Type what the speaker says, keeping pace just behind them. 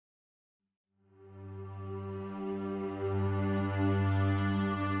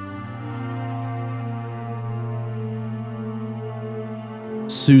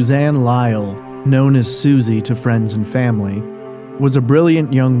Suzanne Lyall, known as Susie to friends and family, was a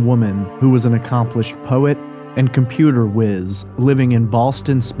brilliant young woman who was an accomplished poet and computer whiz living in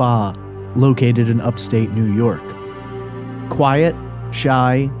Ballston Spa, located in upstate New York. Quiet,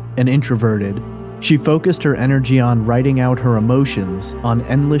 shy, and introverted, she focused her energy on writing out her emotions on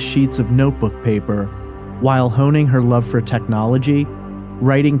endless sheets of notebook paper while honing her love for technology,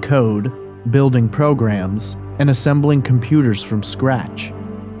 writing code, building programs, and assembling computers from scratch.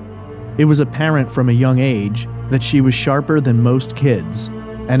 It was apparent from a young age that she was sharper than most kids,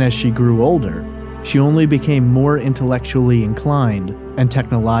 and as she grew older, she only became more intellectually inclined and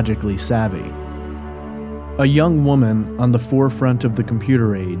technologically savvy. A young woman on the forefront of the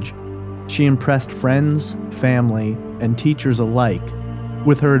computer age, she impressed friends, family, and teachers alike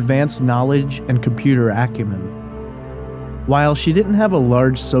with her advanced knowledge and computer acumen. While she didn't have a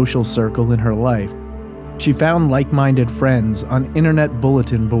large social circle in her life, she found like-minded friends on internet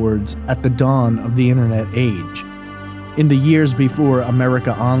bulletin boards at the dawn of the internet age. In the years before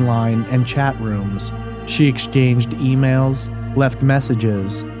America Online and chat rooms, she exchanged emails, left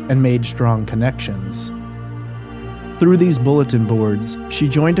messages, and made strong connections. Through these bulletin boards, she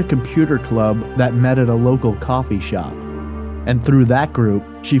joined a computer club that met at a local coffee shop. And through that group,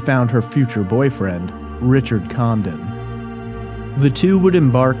 she found her future boyfriend, Richard Condon. The two would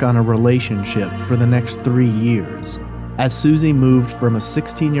embark on a relationship for the next 3 years, as Susie moved from a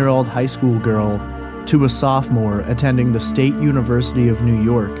 16-year-old high school girl to a sophomore attending the State University of New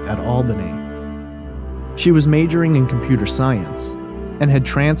York at Albany. She was majoring in computer science and had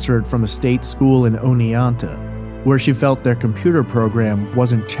transferred from a state school in Oneonta, where she felt their computer program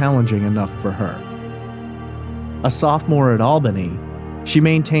wasn't challenging enough for her. A sophomore at Albany, she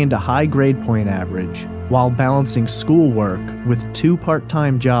maintained a high grade point average while balancing schoolwork with 2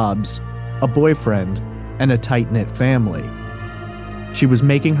 part-time jobs, a boyfriend, and a tight-knit family. She was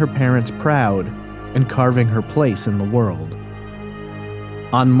making her parents proud and carving her place in the world.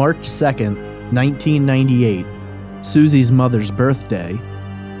 On March 2nd, 1998, Susie's mother's birthday,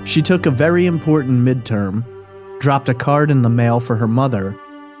 she took a very important midterm, dropped a card in the mail for her mother,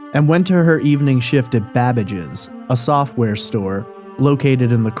 and went to her evening shift at Babbage's, a software store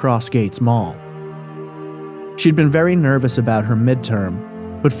located in the Crossgates Mall. She'd been very nervous about her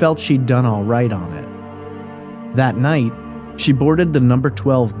midterm, but felt she'd done all right on it. That night, she boarded the number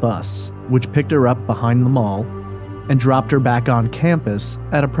 12 bus, which picked her up behind the mall and dropped her back on campus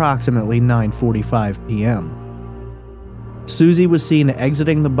at approximately 9:45 p.m. Susie was seen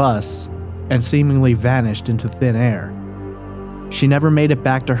exiting the bus and seemingly vanished into thin air. She never made it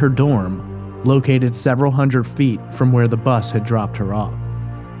back to her dorm, located several hundred feet from where the bus had dropped her off.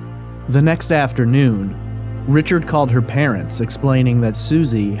 The next afternoon, Richard called her parents, explaining that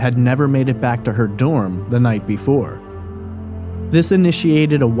Susie had never made it back to her dorm the night before. This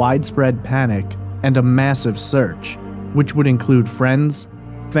initiated a widespread panic and a massive search, which would include friends,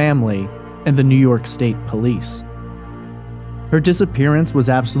 family, and the New York State Police. Her disappearance was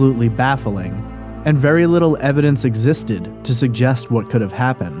absolutely baffling, and very little evidence existed to suggest what could have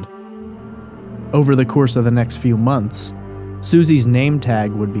happened. Over the course of the next few months, Susie's name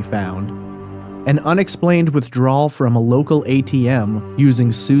tag would be found. An unexplained withdrawal from a local ATM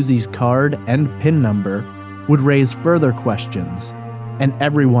using Susie's card and PIN number would raise further questions, and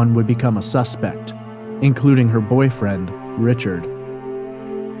everyone would become a suspect, including her boyfriend, Richard.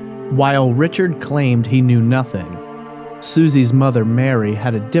 While Richard claimed he knew nothing, Susie's mother, Mary,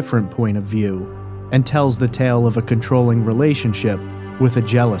 had a different point of view and tells the tale of a controlling relationship with a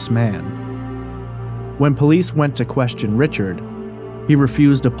jealous man. When police went to question Richard, he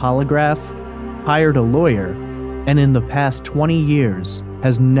refused a polygraph, hired a lawyer, and in the past 20 years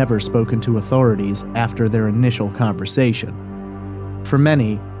has never spoken to authorities after their initial conversation. For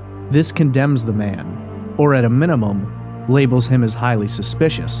many, this condemns the man, or at a minimum, labels him as highly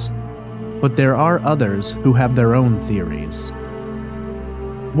suspicious. But there are others who have their own theories.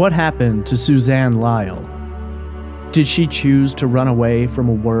 What happened to Suzanne Lyall? Did she choose to run away from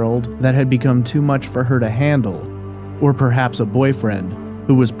a world that had become too much for her to handle, or perhaps a boyfriend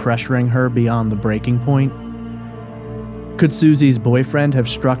who was pressuring her beyond the breaking point? Could Susie's boyfriend have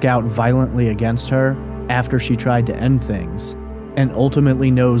struck out violently against her after she tried to end things, and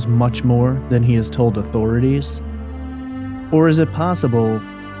ultimately knows much more than he has told authorities? Or is it possible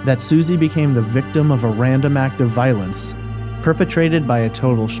that Susie became the victim of a random act of violence perpetrated by a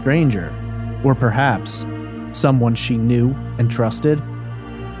total stranger, or perhaps someone she knew and trusted?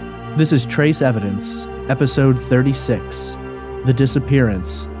 This is Trace Evidence, Episode 36, The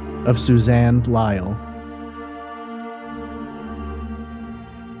Disappearance of Suzanne Lyall.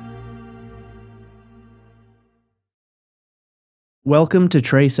 Welcome to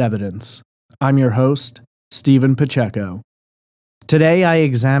Trace Evidence. I'm your host, Stephen Pacheco. Today I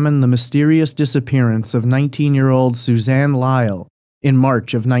examine the mysterious disappearance of 19-year-old Suzanne Lyall in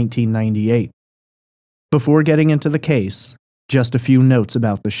March of 1998. Before getting into the case, just a few notes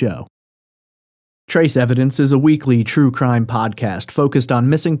about the show. Trace Evidence is a weekly true crime podcast focused on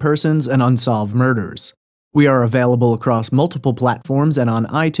missing persons and unsolved murders. We are available across multiple platforms and on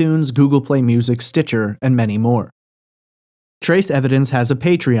iTunes, Google Play Music, Stitcher, and many more. Trace Evidence has a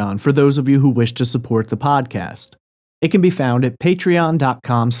Patreon for those of you who wish to support the podcast. It can be found at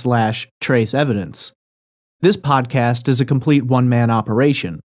patreon.com/traceevidence. This podcast is a complete one-man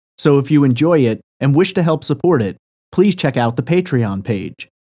operation, so if you enjoy it and wish to help support it, please check out the Patreon page.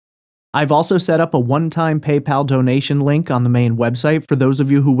 I've also set up a one-time PayPal donation link on the main website for those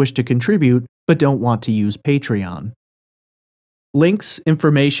of you who wish to contribute but don't want to use Patreon. Links,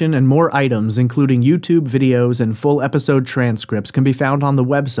 information, and more items, including YouTube videos and full episode transcripts, can be found on the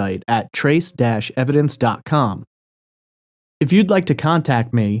website at trace-evidence.com. If you'd like to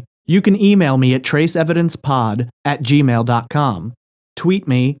contact me, you can email me at traceevidencepod@gmail.com, tweet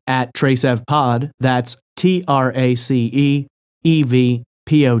me at traceevpod, that's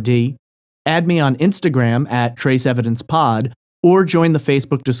TRACEEVPOD, add me on Instagram at traceevidencepod, or join the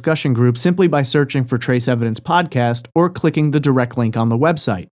Facebook discussion group simply by searching for Trace Evidence Podcast or clicking the direct link on the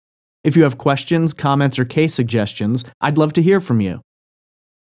website. If you have questions, comments, or case suggestions, I'd love to hear from you.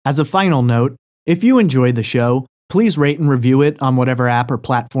 As a final note, if you enjoy the show, please rate and review it on whatever app or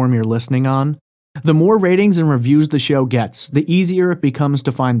platform you're listening on. The more ratings and reviews the show gets, the easier it becomes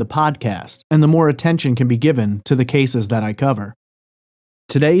to find the podcast, and the more attention can be given to the cases that I cover.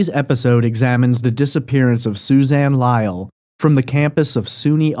 Today's episode examines the disappearance of Suzanne Lyall from the campus of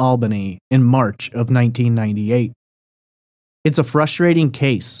SUNY Albany in March of 1998. It's a frustrating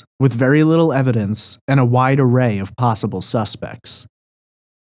case with very little evidence and a wide array of possible suspects.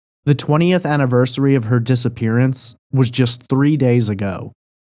 The 20th anniversary of her disappearance was just 3 days ago,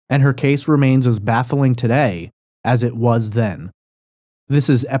 and her case remains as baffling today as it was then.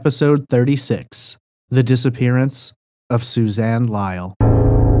 This is episode 36, The Disappearance of Suzanne Lyall.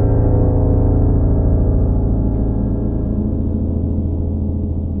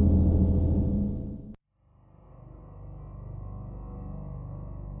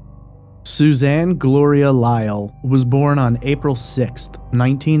 Suzanne Gloria Lyall was born on April 6,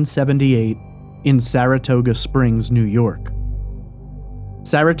 1978, in Saratoga Springs, New York.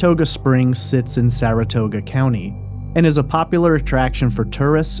 Saratoga Springs sits in Saratoga County and is a popular attraction for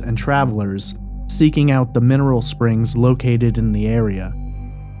tourists and travelers seeking out the mineral springs located in the area.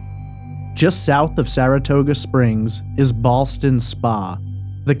 Just south of Saratoga Springs is Ballston Spa,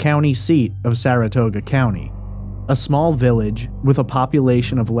 the county seat of Saratoga County, a small village with a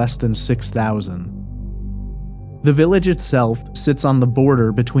population of less than 6,000. The village itself sits on the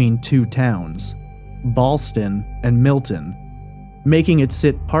border between two towns, Ballston and Milton, making it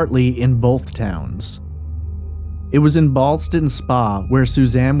sit partly in both towns. It was in Ballston Spa where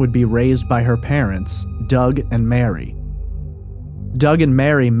Suzanne would be raised by her parents, Doug and Mary. Doug and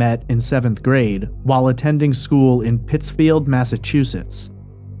Mary met in 7th grade while attending school in Pittsfield, Massachusetts.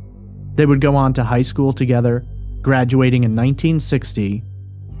 They would go on to high school together, graduating in 1960,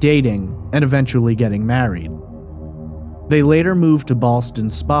 dating, and eventually getting married. They later moved to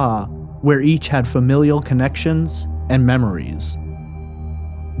Ballston Spa, where each had familial connections and memories.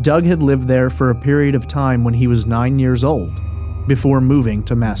 Doug had lived there for a period of time when he was 9 years old, before moving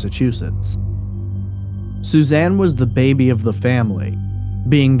to Massachusetts. Suzanne was the baby of the family,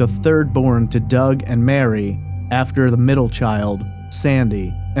 being the third born to Doug and Mary after the middle child,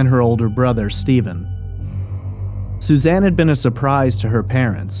 Sandy, and her older brother, Stephen. Suzanne had been a surprise to her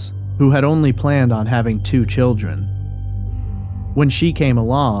parents, who had only planned on having 2 children. When she came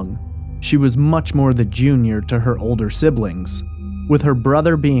along, she was much more the junior to her older siblings, with her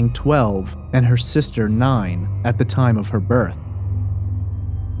brother being 12 and her sister 9 at the time of her birth.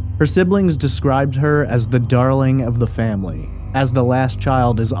 Her siblings described her as the darling of the family, as the last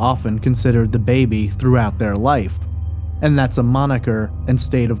child is often considered the baby throughout their life, and that's a moniker and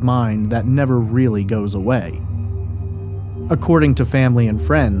state of mind that never really goes away. According to family and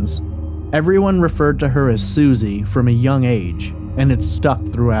friends, everyone referred to her as Susie from a young age, and it stuck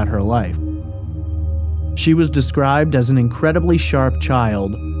throughout her life. She was described as an incredibly sharp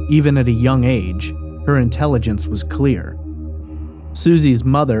child, even at a young age. Her intelligence was clear. Susie's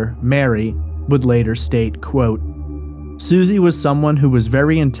mother, Mary, would later state, quote, "Susie was someone who was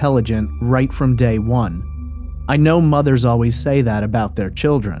very intelligent right from day one. I know mothers always say that about their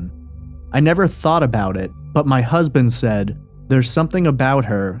children. I never thought about it, but my husband said, there's something about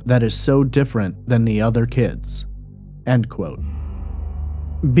her that is so different than the other kids." End quote.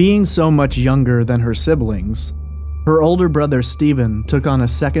 Being so much younger than her siblings, her older brother Stephen took on a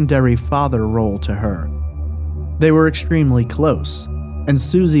secondary father role to her. They were extremely close, and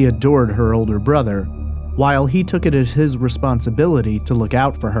Susie adored her older brother, while he took it as his responsibility to look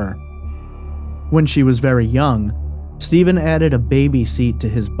out for her. When she was very young, Stephen added a baby seat to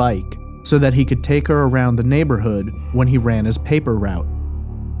his bike so that he could take her around the neighborhood when he ran his paper route.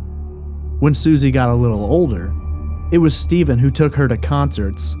 When Susie got a little older, it was Stephen who took her to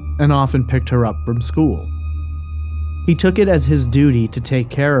concerts and often picked her up from school. He took it as his duty to take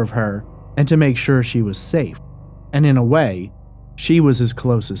care of her and to make sure she was safe, and in a way, she was his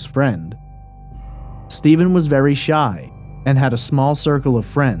closest friend. Stephen was very shy and had a small circle of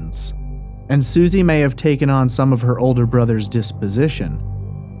friends, and Susie may have taken on some of her older brother's disposition,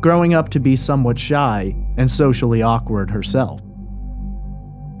 growing up to be somewhat shy and socially awkward herself.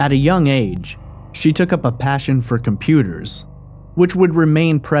 At a young age, she took up a passion for computers, which would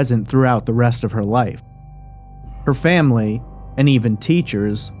remain present throughout the rest of her life. Her family, and even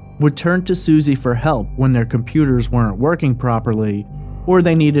teachers, would turn to Susie for help when their computers weren't working properly or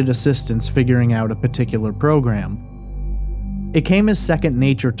they needed assistance figuring out a particular program. It came as second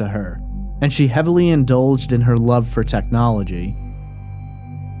nature to her, and she heavily indulged in her love for technology.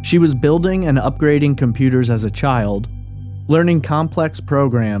 She was building and upgrading computers as a child, learning complex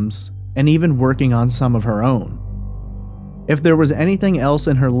programs, and even working on some of her own. If there was anything else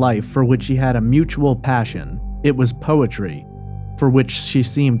in her life for which she had a mutual passion, it was poetry, for which she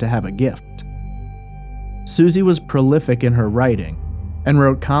seemed to have a gift. Susie was prolific in her writing, and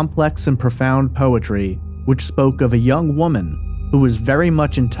wrote complex and profound poetry which spoke of a young woman who was very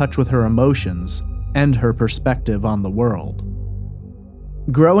much in touch with her emotions and her perspective on the world.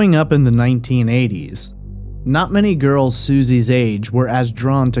 Growing up in the 1980s, not many girls Susie's age were as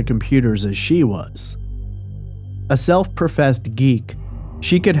drawn to computers as she was. A self-professed geek,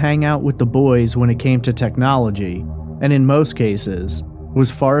 she could hang out with the boys when it came to technology, and in most cases, was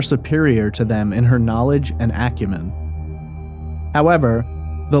far superior to them in her knowledge and acumen. However,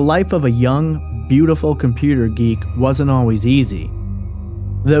 the life of a young, beautiful computer geek wasn't always easy.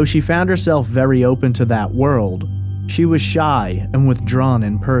 Though she found herself very open to that world, she was shy and withdrawn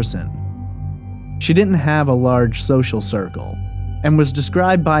in person. She didn't have a large social circle, and was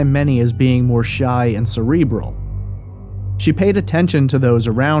described by many as being more shy and cerebral. She paid attention to those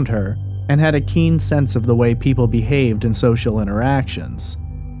around her, and had a keen sense of the way people behaved in social interactions.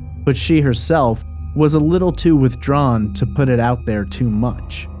 But she herself was a little too withdrawn to put it out there too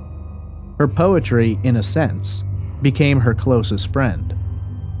much. Her poetry, in a sense, became her closest friend.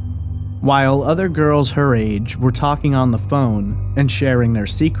 While other girls her age were talking on the phone and sharing their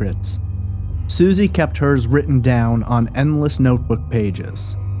secrets, Susie kept hers written down on endless notebook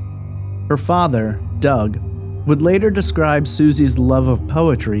pages. Her father, Doug, would later describe Susie's love of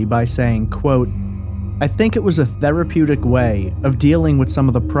poetry by saying, quote, "I think it was a therapeutic way of dealing with some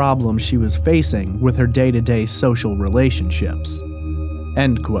of the problems she was facing with her day-to-day social relationships."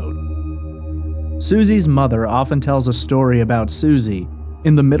 End quote. Susie's mother often tells a story about Susie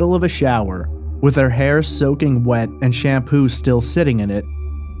in the middle of a shower, with her hair soaking wet and shampoo still sitting in it,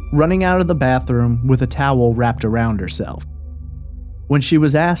 running out of the bathroom with a towel wrapped around herself. When she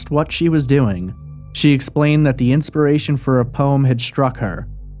was asked what she was doing, she explained that the inspiration for a poem had struck her,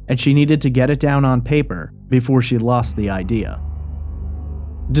 and she needed to get it down on paper before she lost the idea.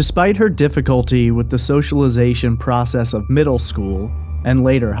 Despite her difficulty with the socialization process of middle school and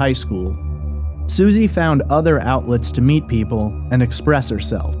later high school, Susie found other outlets to meet people and express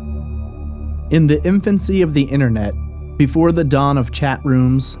herself. In the infancy of the internet, before the dawn of chat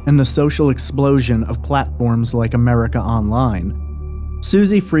rooms and the social explosion of platforms like America Online,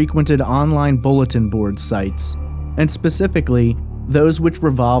 Susie frequented online bulletin board sites, and specifically those which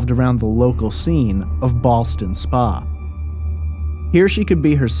revolved around the local scene of Ballston Spa. Here she could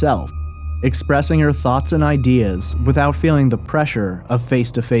be herself, expressing her thoughts and ideas without feeling the pressure of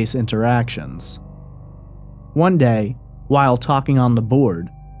face-to-face interactions. One day, while talking on the board,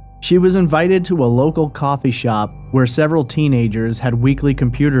 she was invited to a local coffee shop where several teenagers had weekly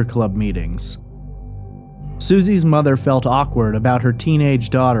computer club meetings. Susie's mother felt awkward about her teenage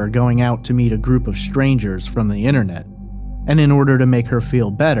daughter going out to meet a group of strangers from the internet, and in order to make her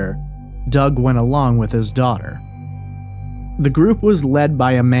feel better, Doug went along with his daughter. The group was led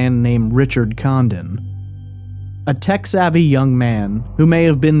by a man named Richard Condon, a tech-savvy young man who may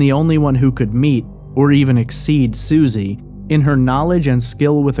have been the only one who could meet or even exceed Susie in her knowledge and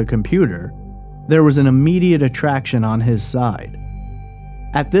skill with a computer. There was an immediate attraction on his side.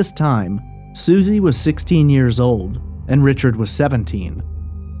 At this time, Susie was 16 years old, and Richard was 17.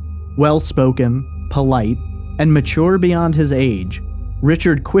 Well-spoken, polite, and mature beyond his age,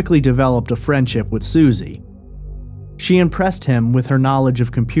 Richard quickly developed a friendship with Susie. She impressed him with her knowledge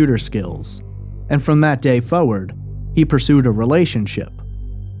of computer skills, and from that day forward, he pursued a relationship.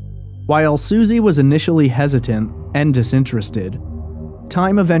 While Susie was initially hesitant and disinterested,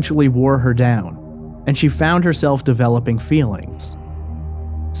 time eventually wore her down, and she found herself developing feelings.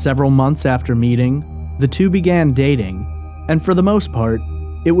 Several months after meeting, the two began dating, and for the most part,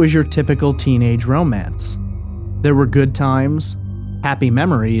 it was your typical teenage romance. There were good times, happy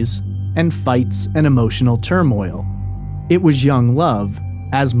memories, and fights and emotional turmoil. It was young love,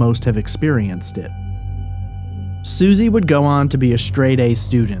 as most have experienced it. Susie would go on to be a straight-A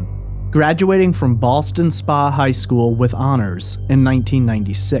student, graduating from Ballston Spa High School with honors in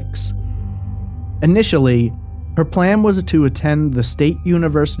 1996. Initially, her plan was to attend the State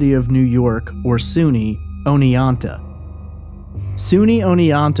University of New York, or SUNY, Oneonta. SUNY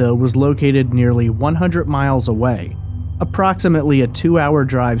Oneonta was located nearly 100 miles away, approximately a 2-hour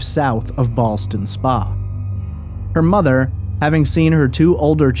drive south of Ballston Spa. Her mother, having seen her two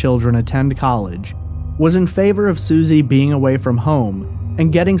older children attend college, was in favor of Susie being away from home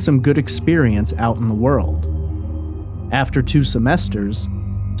and getting some good experience out in the world. After 2 semesters,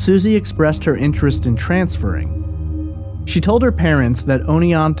 Susie expressed her interest in transferring. She told her parents that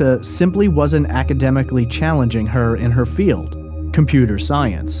Oneonta simply wasn't academically challenging her in her field, computer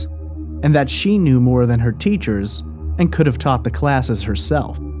science, and that she knew more than her teachers and could have taught the classes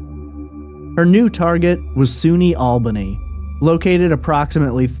herself. Her new target was SUNY Albany, located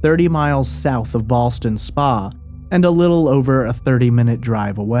approximately 30 miles south of Ballston Spa and a little over a 30-minute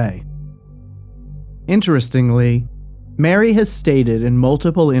drive away. Interestingly, Mary has stated in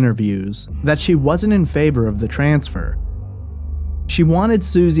multiple interviews that she wasn't in favor of the transfer. She wanted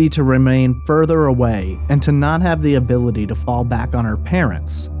Susie to remain further away and to not have the ability to fall back on her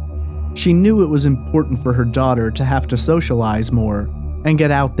parents. She knew it was important for her daughter to have to socialize more and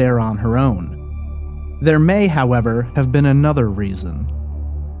get out there on her own. There may, however, have been another reason.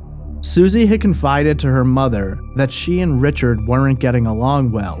 Susie had confided to her mother that she and Richard weren't getting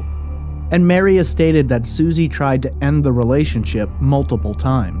along well, and Mary has stated that Susie tried to end the relationship multiple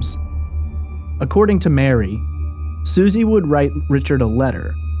times. According to Mary, Susie would write Richard a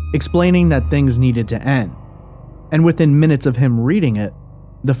letter explaining that things needed to end, and within minutes of him reading it,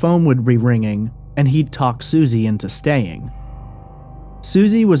 the phone would be ringing and he'd talk Susie into staying.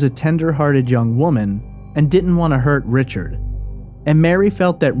 Susie was a tender-hearted young woman and didn't want to hurt Richard, and Mary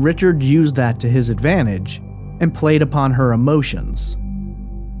felt that Richard used that to his advantage and played upon her emotions.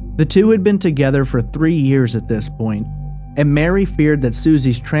 The two had been together for 3 years at this point, and Mary feared that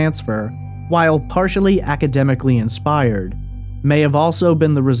Susie's transfer, while partially academically inspired, may have also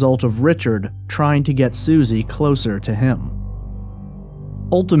been the result of Richard trying to get Susie closer to him.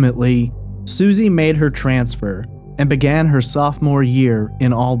 Ultimately, Susie made her transfer and began her sophomore year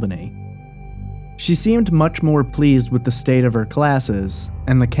in Albany. She seemed much more pleased with the state of her classes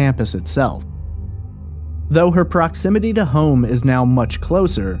and the campus itself. Though her proximity to home is now much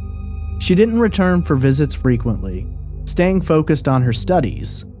closer, she didn't return for visits frequently, staying focused on her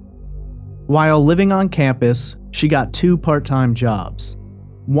studies. While living on campus, she got 2 part-time jobs,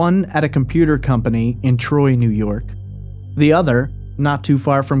 one at a computer company in Troy, New York, the other, not too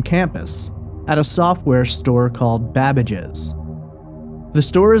far from campus, at a software store called Babbage's. The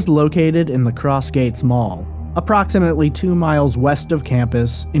store is located in the Crossgates Mall, approximately 2 miles west of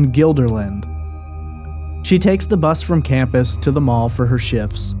campus in Guilderland. She takes the bus from campus to the mall for her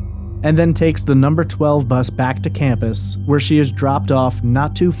shifts, and then takes the number 12 bus back to campus, where she is dropped off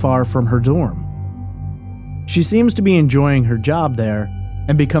not too far from her dorm. She seems to be enjoying her job there,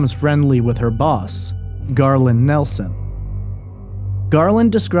 and becomes friendly with her boss, Garland Nelson.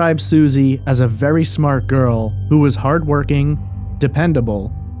 Garland describes Susie as a very smart girl who was hardworking,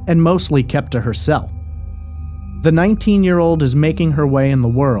 dependable, and mostly kept to herself. The 19-year-old is making her way in the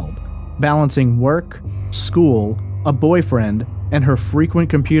world, balancing work, school, a boyfriend, and her frequent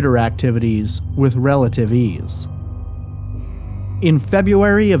computer activities with relative ease. In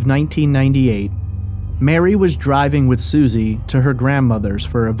February of 1998, Mary was driving with Susie to her grandmother's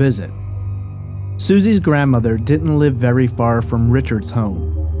for a visit. Susie's grandmother didn't live very far from Richard's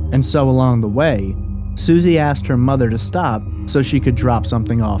home, and so along the way, Susie asked her mother to stop so she could drop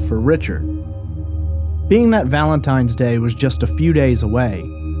something off for Richard. Being that Valentine's Day was just a few days away,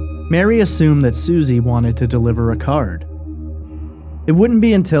 Mary assumed that Susie wanted to deliver a card. It wouldn't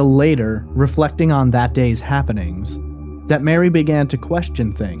be until later, reflecting on that day's happenings, that Mary began to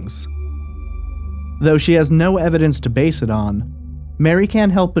question things. Though she has no evidence to base it on, Mary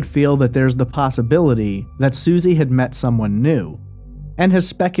can't help but feel that there's the possibility that Susie had met someone new, and has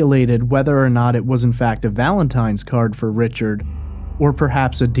speculated whether or not it was in fact a Valentine's card for Richard, or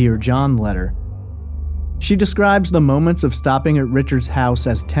perhaps a Dear John letter. She describes the moments of stopping at Richard's house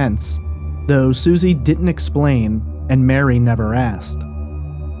as tense, though Susie didn't explain and Mary never asked.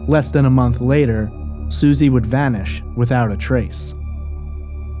 Less than a month later, Susie would vanish without a trace.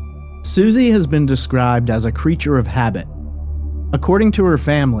 Susie has been described as a creature of habit. According to her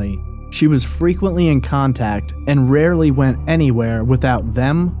family, she was frequently in contact and rarely went anywhere without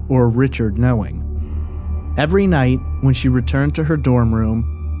them or Richard knowing. Every night, when she returned to her dorm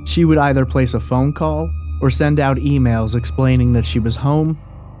room, she would either place a phone call or send out emails explaining that she was home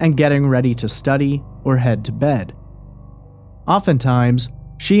and getting ready to study or head to bed. Oftentimes,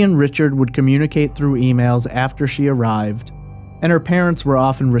 she and Richard would communicate through emails after she arrived, and her parents were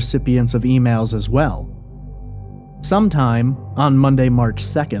often recipients of emails as well. Sometime on Monday, March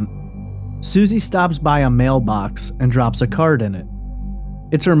 2nd, Susie stops by a mailbox and drops a card in it.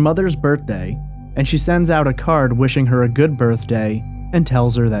 It's her mother's birthday, and she sends out a card wishing her a good birthday and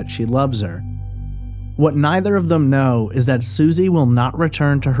tells her that she loves her. What neither of them know is that Susie will not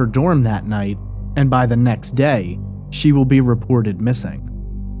return to her dorm that night, and by the next day, she will be reported missing.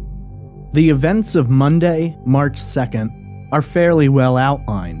 The events of Monday, March 2nd, are fairly well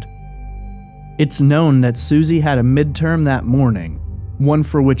outlined. It's known that Susie had a midterm that morning, one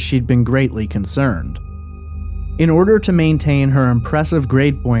for which she'd been greatly concerned. In order to maintain her impressive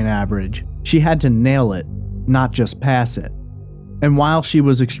grade point average, she had to nail it, not just pass it. And while she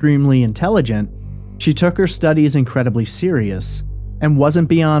was extremely intelligent, she took her studies incredibly serious and wasn't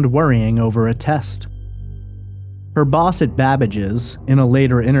beyond worrying over a test. Her boss at Babbage's, in a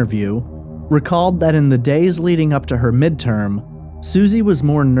later interview, recalled that in the days leading up to her midterm, Susie was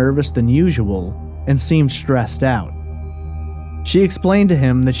more nervous than usual and seemed stressed out. She explained to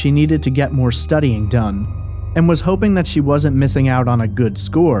him that she needed to get more studying done and was hoping that she wasn't missing out on a good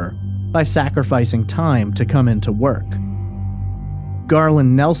score by sacrificing time to come into work.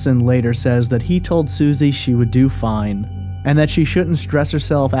 Garland Nelson later says that he told Susie she would do fine and that she shouldn't stress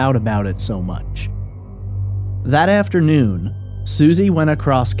herself out about it so much. That afternoon, Susie went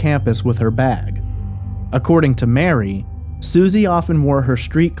across campus with her bag. According to Mary, Susie often wore her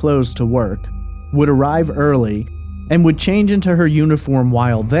street clothes to work, would arrive early, and would change into her uniform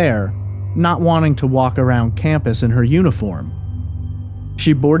while there, not wanting to walk around campus in her uniform.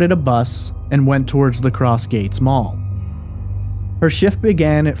 She boarded a bus and went towards the Crossgates Mall. Her shift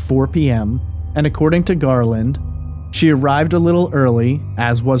began at 4 p.m., and according to Garland, she arrived a little early,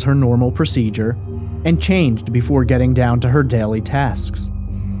 as was her normal procedure, and changed before getting down to her daily tasks.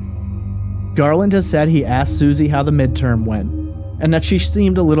 Garland has said he asked Susie how the midterm went, and that she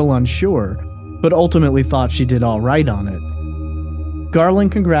seemed a little unsure, but ultimately thought she did all right on it.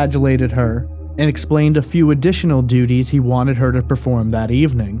 Garland congratulated her and explained a few additional duties he wanted her to perform that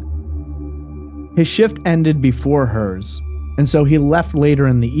evening. His shift ended before hers, and so he left later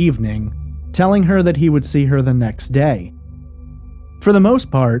in the evening, telling her that he would see her the next day. For the most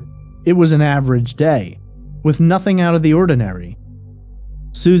part, it was an average day, with nothing out of the ordinary.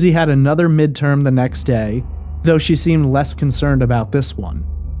 Susie had another midterm the next day, though she seemed less concerned about this one.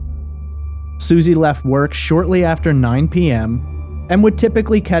 Susie left work shortly after 9 p.m. and would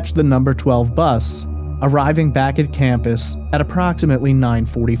typically catch the number 12 bus, arriving back at campus at approximately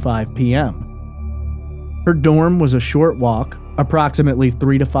 9:45 p.m. Her dorm was a short walk, approximately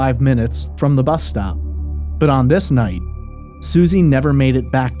 3 to 5 minutes from the bus stop, but on this night, Susie never made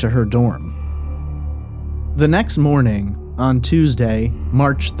it back to her dorm. The next morning, on Tuesday,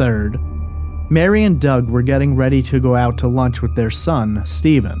 March 3rd, Mary and Doug were getting ready to go out to lunch with their son,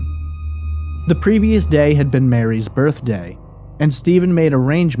 Stephen. The previous day had been Mary's birthday, and Stephen made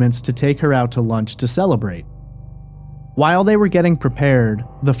arrangements to take her out to lunch to celebrate. While they were getting prepared,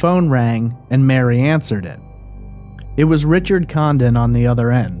 the phone rang and Mary answered it. It was Richard Condon on the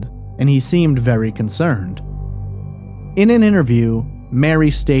other end, and he seemed very concerned. In an interview,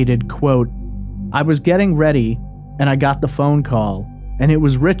 Mary stated, quote, "I was getting ready and I got the phone call, and it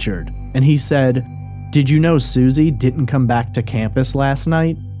was Richard, and he said, 'Did you know Susie didn't come back to campus last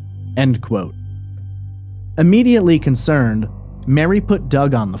night?' End quote." Immediately concerned, Mary put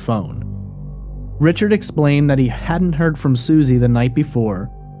Doug on the phone. Richard explained that he hadn't heard from Susie the night before,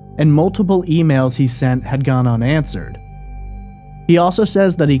 and multiple emails he sent had gone unanswered. He also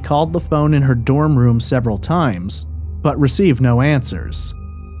says that he called the phone in her dorm room several times, but received no answers.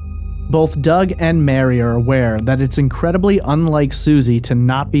 Both Doug and Mary are aware that it's incredibly unlike Susie to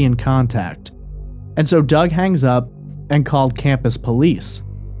not be in contact, and so Doug hangs up and called campus police,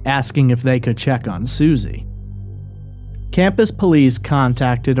 asking if they could check on Susie. Campus police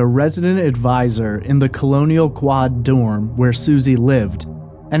contacted a resident advisor in the Colonial Quad dorm where Susie lived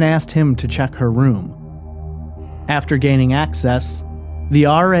and asked him to check her room. After gaining access, the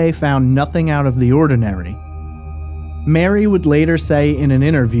RA found nothing out of the ordinary. Mary would later say in an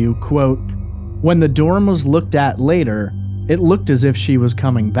interview, quote, "When the dorm was looked at later, it looked as if she was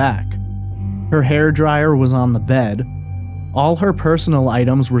coming back. Her hairdryer was on the bed. All her personal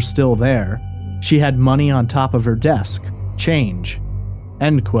items were still there. She had money on top of her desk. Change."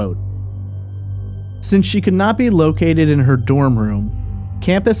 End quote. Since she could not be located in her dorm room,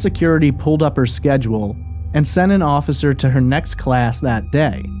 campus security pulled up her schedule and sent an officer to her next class that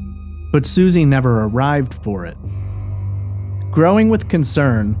day, but Susie never arrived for it. Growing with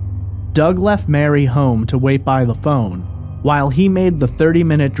concern, Doug left Mary home to wait by the phone while he made the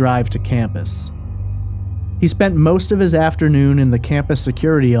 30-minute drive to campus. He spent most of his afternoon in the campus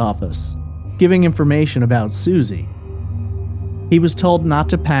security office, giving information about Susie. He was told not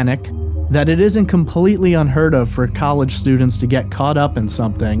to panic, that it isn't completely unheard of for college students to get caught up in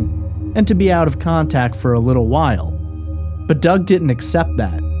something and to be out of contact for a little while. But Doug didn't accept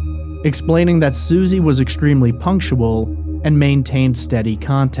that, explaining that Susie was extremely punctual and maintained steady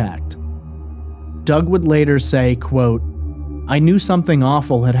contact. Doug would later say, quote, "I knew something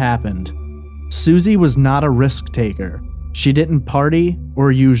awful had happened. Susie was not a risk taker. She didn't party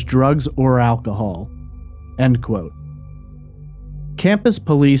or use drugs or alcohol." End quote. Campus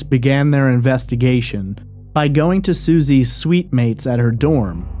police began their investigation by going to Susie's suite mates at her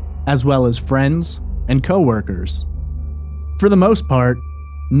dorm, as well as friends and coworkers. For the most part,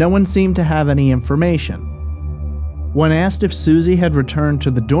 no one seemed to have any information. When asked if Susie had returned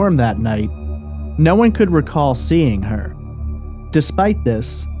to the dorm that night, no one could recall seeing her. Despite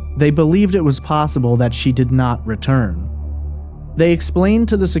this, they believed it was possible that she did not return. They explained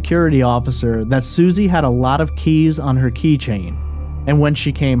to the security officer that Susie had a lot of keys on her keychain, and when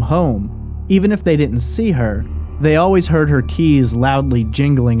she came home, even if they didn't see her, they always heard her keys loudly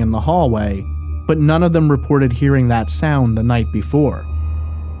jingling in the hallway, but none of them reported hearing that sound the night before.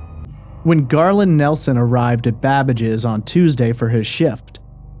 When Garland Nelson arrived at Babbage's on Tuesday for his shift,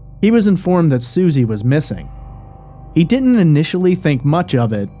 he was informed that Susie was missing. He didn't initially think much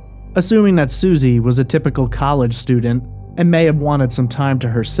of it, assuming that Susie was a typical college student and may have wanted some time to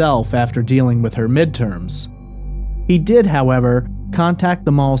herself after dealing with her midterms. He did, however, contact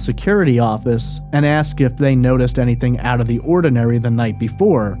the mall security office and ask if they noticed anything out of the ordinary the night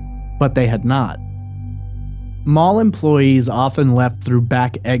before, but they had not. Mall employees often left through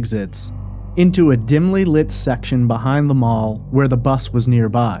back exits into a dimly lit section behind the mall where the bus was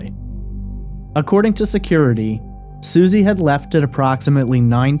nearby. According to security, Susie had left at approximately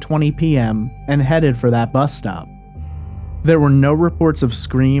 9:20 p.m. and headed for that bus stop. There were no reports of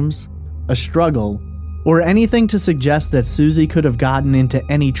screams, a struggle, or anything to suggest that Susie could have gotten into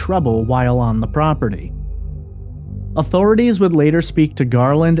any trouble while on the property. Authorities would later speak to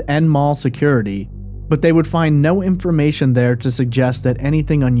Garland and mall security, but they would find no information there to suggest that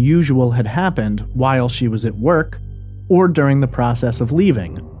anything unusual had happened while she was at work or during the process of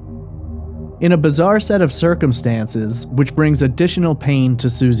leaving. In a bizarre set of circumstances, which brings additional pain to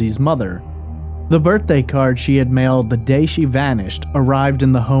Susie's mother, the birthday card she had mailed the day she vanished arrived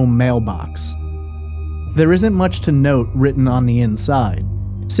in the home mailbox. There isn't much to note written on the inside,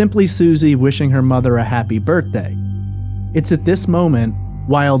 simply Susie wishing her mother a happy birthday. It's at this moment,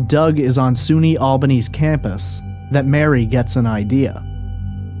 while Doug is on SUNY Albany's campus, that Mary gets an idea.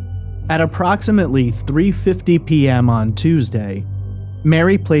 At approximately 3:50 p.m. on Tuesday,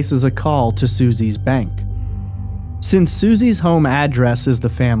 Mary places a call to Susie's bank. Since Susie's home address is the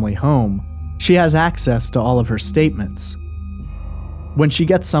family home, she has access to all of her statements. When she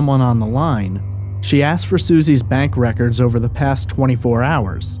gets someone on the line, she asks for Susie's bank records over the past 24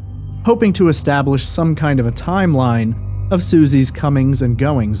 hours, hoping to establish some kind of a timeline of Susie's comings and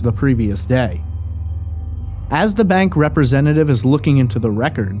goings the previous day. As the bank representative is looking into the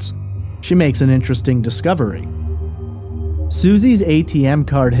records, she makes an interesting discovery. Susie's ATM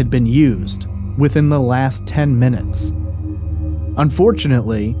card had been used within the last 10 minutes.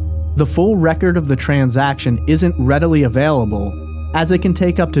 Unfortunately, the full record of the transaction isn't readily available, as it can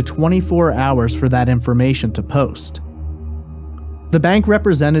take up to 24 hours for that information to post. The bank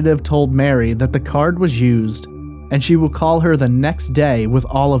representative told Mary that the card was used and she will call her the next day with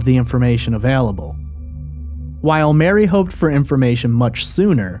all of the information available. While Mary hoped for information much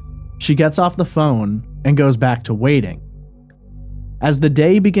sooner, she gets off the phone and goes back to waiting. As the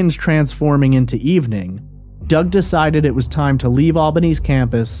day begins transforming into evening, Doug decided it was time to leave Albany's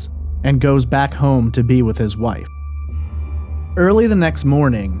campus and goes back home to be with his wife. Early the next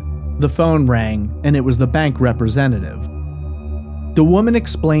morning, the phone rang and it was the bank representative. The woman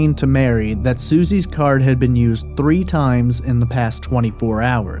explained to Mary that Susie's card had been used 3 times in the past 24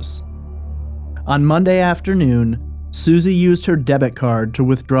 hours. On Monday afternoon, Susie used her debit card to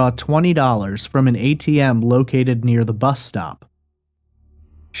withdraw $20 from an ATM located near the bus stop.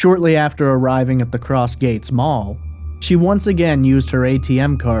 Shortly after arriving at the Crossgates Mall, she once again used her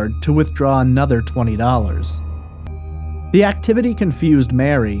ATM card to withdraw another $20. The activity confused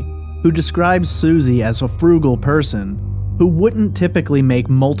Mary, who describes Susie as a frugal person who wouldn't typically make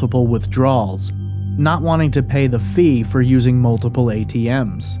multiple withdrawals, not wanting to pay the fee for using multiple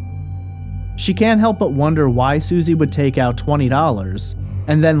ATMs. She can't help but wonder why Susie would take out $20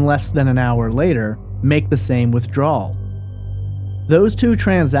 and then less than an hour later make the same withdrawal. Those two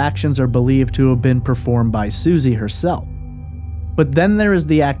transactions are believed to have been performed by Susie herself. But then there is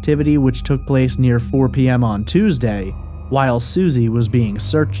the activity which took place near 4 p.m. on Tuesday while Susie was being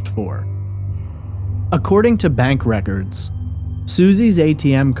searched for. According to bank records, Susie's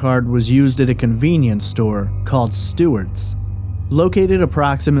ATM card was used at a convenience store called Stewart's, located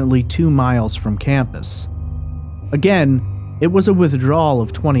approximately 2 miles from campus. Again, it was a withdrawal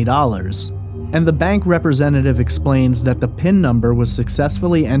of $20, and the bank representative explains that the PIN number was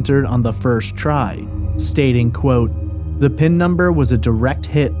successfully entered on the first try, stating, quote, "The PIN number was a direct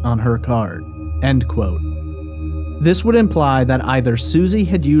hit on her card," end quote. This would imply that either Susie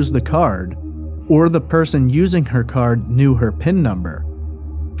had used the card, or the person using her card knew her PIN number.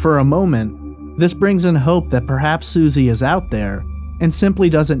 For a moment, this brings in hope that perhaps Susie is out there and simply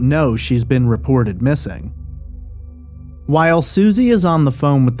doesn't know she's been reported missing. While Susie is on the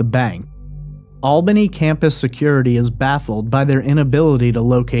phone with the bank, Albany campus security is baffled by their inability to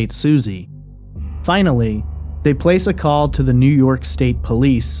locate Susie. Finally, they place a call to the New York State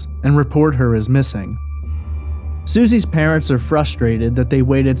Police and report her as missing. Susie's parents are frustrated that they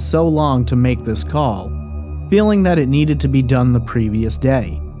waited so long to make this call, feeling that it needed to be done the previous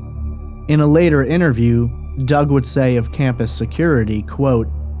day. In a later interview, Doug would say of campus security, quote,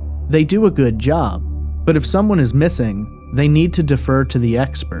 "They do a good job, but if someone is missing, they need to defer to the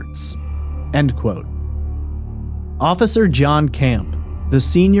experts," end quote. Officer John Camp, the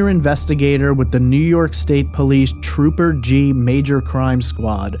senior investigator with the New York State Police Trooper G Major Crime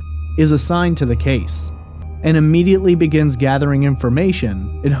Squad, is assigned to the case, and immediately begins gathering information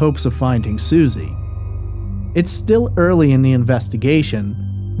in hopes of finding Susie. It's still early in the investigation,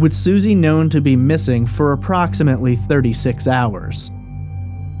 with Susie known to be missing for approximately 36 hours.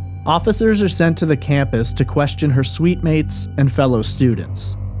 Officers are sent to the campus to question her suitemates and fellow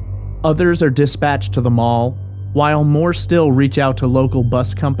students. Others are dispatched to the mall, while more still reach out to local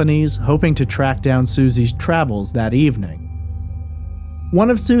bus companies hoping to track down Susie's travels that evening. One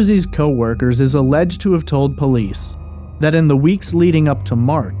of Susie's co-workers is alleged to have told police that in the weeks leading up to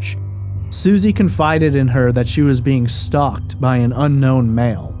March, Susie confided in her that she was being stalked by an unknown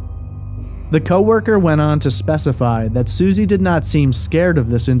male. The co-worker went on to specify that Susie did not seem scared of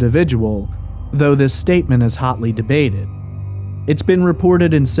this individual, though this statement is hotly debated. It's been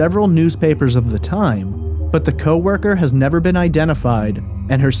reported in several newspapers of the time, but the co-worker has never been identified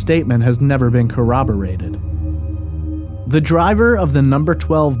and her statement has never been corroborated. The driver of the number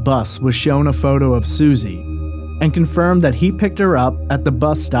 12 bus was shown a photo of Susie and confirmed that he picked her up at the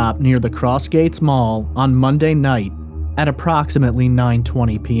bus stop near the Crossgates Mall on Monday night at approximately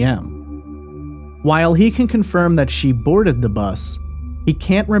 9:20 p.m. While he can confirm that she boarded the bus, he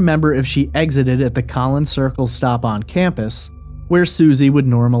can't remember if she exited at the Collins Circle stop on campus, where Susie would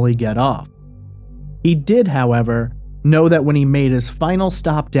normally get off. He did, however, know that when he made his final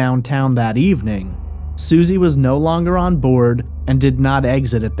stop downtown that evening, Susie was no longer on board and did not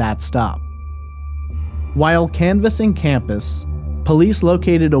exit at that stop. While canvassing campus, police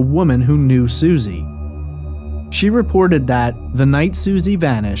located a woman who knew Susie. She reported that, the night Susie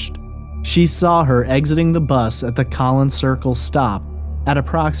vanished, she saw her exiting the bus at the Collins Circle stop at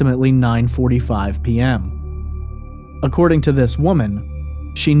approximately 9:45 p.m. According to this woman,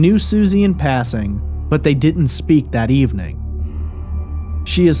 she knew Susie in passing, but they didn't speak that evening.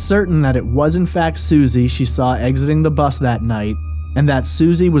 She is certain that it was in fact Susie she saw exiting the bus that night, and that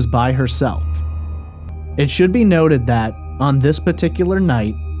Susie was by herself. It should be noted that, on this particular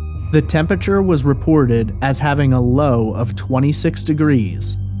night, the temperature was reported as having a low of 26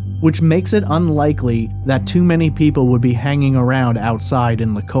 degrees, which makes it unlikely that too many people would be hanging around outside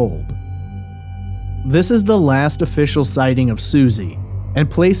in the cold. This is the last official sighting of Susie, and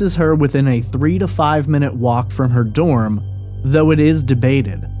places her within a 3 to 5 minute walk from her dorm, though it is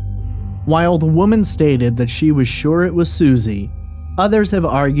debated. While the woman stated that she was sure it was Susie, others have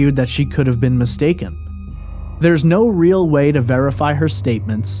argued that she could have been mistaken. There's no real way to verify her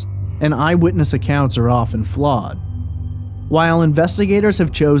statements, and eyewitness accounts are often flawed. While investigators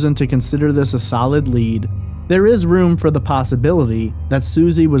have chosen to consider this a solid lead, there is room for the possibility that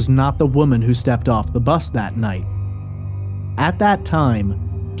Susie was not the woman who stepped off the bus that night, At that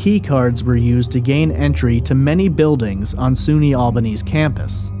time, key cards were used to gain entry to many buildings on SUNY Albany's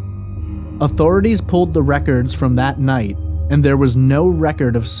campus. Authorities pulled the records from that night, and there was no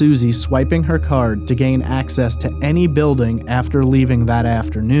record of Susie swiping her card to gain access to any building after leaving that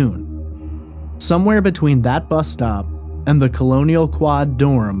afternoon. Somewhere between that bus stop and the Colonial Quad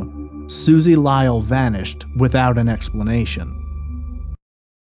dorm, Suzanne Lyall vanished without an explanation.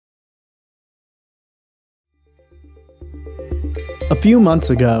 A few months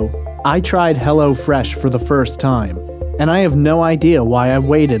ago, I tried HelloFresh for the first time, and I have no idea why I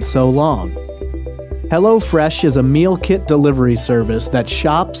waited so long. HelloFresh is a meal kit delivery service that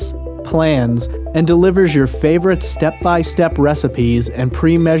shops, plans, and delivers your favorite step-by-step recipes and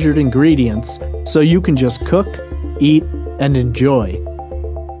pre-measured ingredients so you can just cook, eat, and enjoy.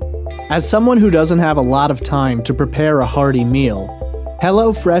 As someone who doesn't have a lot of time to prepare a hearty meal,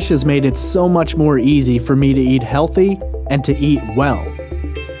 HelloFresh has made it so much more easy for me to eat healthy and to eat well.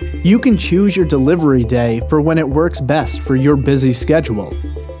 You can choose your delivery day for when it works best for your busy schedule.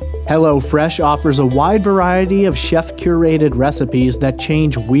 HelloFresh offers a wide variety of chef-curated recipes that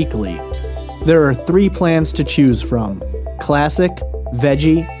change weekly. There are 3 plans to choose from: Classic,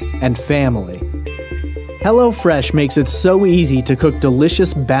 Veggie, and Family. HelloFresh makes it so easy to cook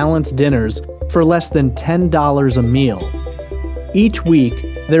delicious, balanced dinners for less than $10 a meal. Each week,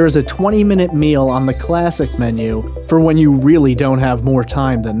 there is a 20-minute meal on the Classic menu for when you really don't have more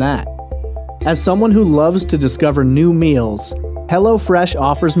time than that. As someone who loves to discover new meals, HelloFresh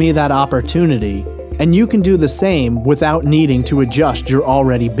offers me that opportunity, and you can do the same without needing to adjust your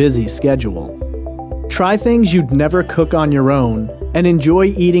already busy schedule. Try things you'd never cook on your own and enjoy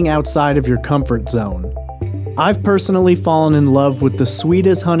eating outside of your comfort zone. I've personally fallen in love with the sweet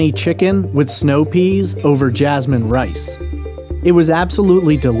as honey chicken with snow peas over jasmine rice. It was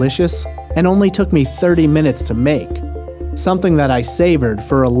absolutely delicious and only took me 30 minutes to make, something that I savored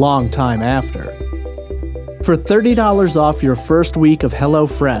for a long time after. For $30 off your first week of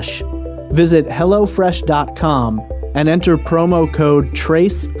HelloFresh, visit HelloFresh.com and enter promo code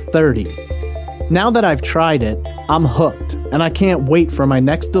TRACE30. Now that I've tried it, I'm hooked, and I can't wait for my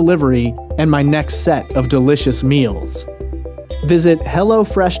next delivery and my next set of delicious meals. Visit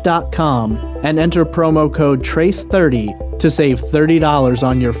HelloFresh.com and enter promo code TRACE30 to save $30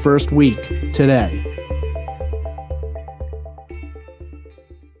 on your first week today.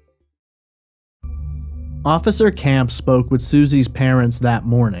 Officer Camp spoke with Susie's parents that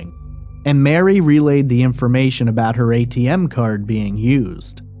morning, and Mary relayed the information about her ATM card being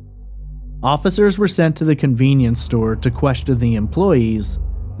used. Officers were sent to the convenience store to question the employees,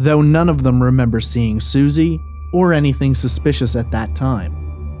 though none of them remember seeing Susie or anything suspicious at that time.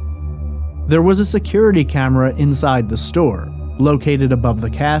 There was a security camera inside the store, located above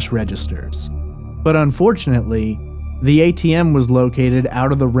the cash registers, but unfortunately, the ATM was located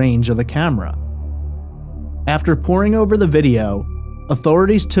out of the range of the camera. After poring over the video,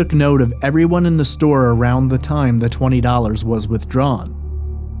 authorities took note of everyone in the store around the time the $20 was withdrawn.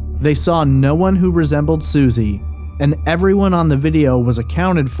 They saw no one who resembled Susie, and everyone on the video was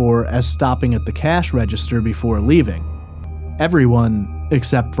accounted for as stopping at the cash register before leaving. Everyone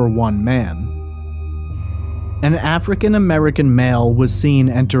except for one man. An African-American male was seen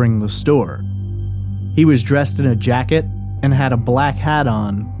entering the store. He was dressed in a jacket and had a black hat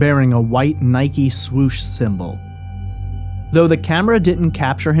on, bearing a white Nike swoosh symbol. Though the camera didn't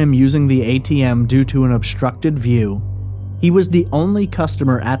capture him using the ATM due to an obstructed view, he was the only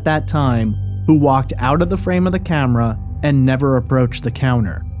customer at that time who walked out of the frame of the camera and never approached the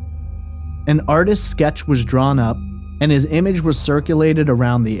counter. An artist's sketch was drawn up, and his image was circulated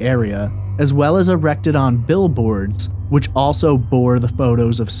around the area, as well as erected on billboards, which also bore the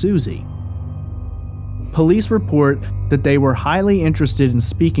photos of Susie. Police report that they were highly interested in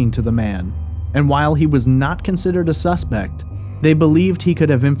speaking to the man, and while he was not considered a suspect, they believed he could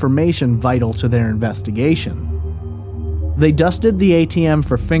have information vital to their investigation. They dusted the ATM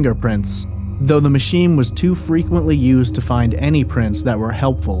for fingerprints, though the machine was too frequently used to find any prints that were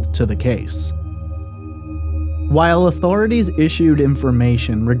helpful to the case. While authorities issued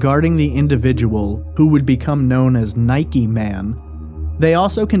information regarding the individual who would become known as Nike Man, they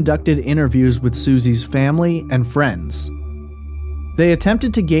also conducted interviews with Susie's family and friends. They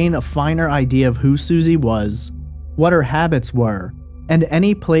attempted to gain a finer idea of who Susie was, what her habits were, and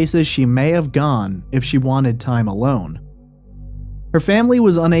any places she may have gone if she wanted time alone. Her family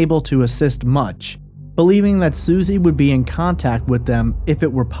was unable to assist much, believing that Susie would be in contact with them if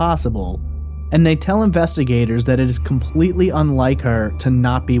it were possible, and they tell investigators that it is completely unlike her to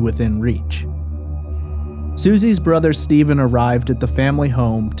not be within reach. Susie's brother Stephen arrived at the family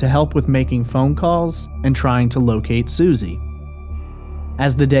home to help with making phone calls and trying to locate Susie.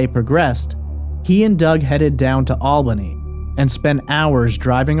 As the day progressed, he and Doug headed down to Albany and spent hours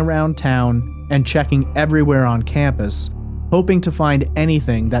driving around town and checking everywhere on campus, hoping to find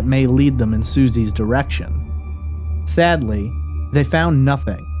anything that may lead them in Susie's direction. Sadly, they found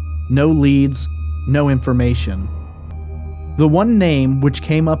nothing. No leads, no information. The one name which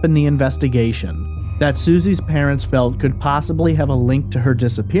came up in the investigation that Susie's parents felt could possibly have a link to her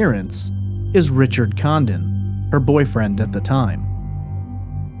disappearance is Richard Condon, her boyfriend at the time.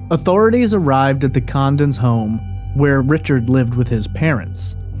 Authorities arrived at the Condon's home where Richard lived with his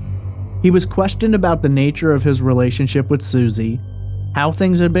parents. He was questioned about the nature of his relationship with Susie, how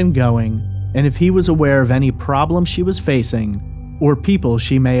things had been going, and if he was aware of any problems she was facing or people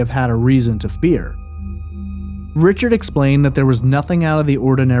she may have had a reason to fear. Richard explained that there was nothing out of the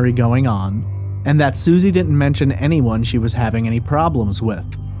ordinary going on, and that Susie didn't mention anyone she was having any problems with.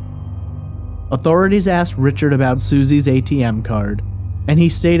 Authorities asked Richard about Susie's ATM card, and he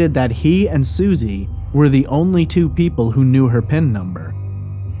stated that he and Susie were the only two people who knew her PIN number.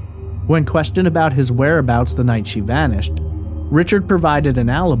 When questioned about his whereabouts the night she vanished, Richard provided an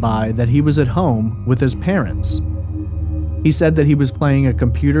alibi that he was at home with his parents. He said that he was playing a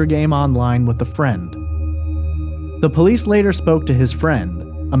computer game online with a friend. The police later spoke to his friend,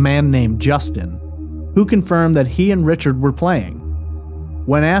 a man named Justin, who confirmed that he and Richard were playing.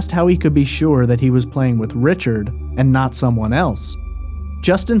 When asked how he could be sure that he was playing with Richard and not someone else,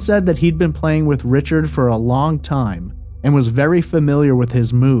 Justin said that he'd been playing with Richard for a long time and was very familiar with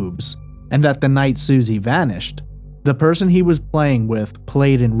his moves, and that the night Susie vanished, the person he was playing with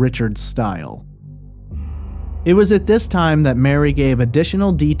played in Richard's style. It was at this time that Mary gave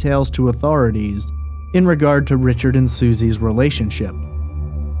additional details to authorities in regard to Richard and Susie's relationship.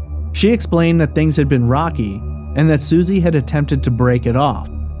 She explained that things had been rocky and that Susie had attempted to break it off.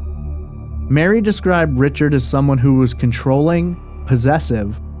 Mary described Richard as someone who was controlling,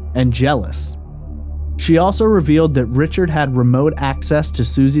 possessive, and jealous. She also revealed that Richard had remote access to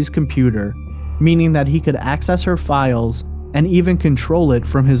Susie's computer, meaning that he could access her files and even control it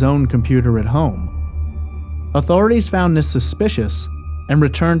from his own computer at home. Authorities found this suspicious and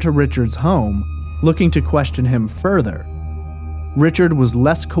returned to Richard's home, looking to question him further. Richard was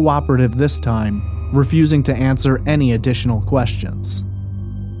less cooperative this time, refusing to answer any additional questions.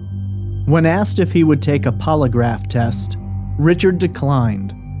 When asked if he would take a polygraph test, Richard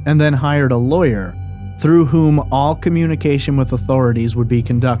declined and then hired a lawyer through whom all communication with authorities would be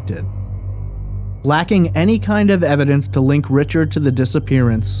conducted. Lacking any kind of evidence to link Richard to the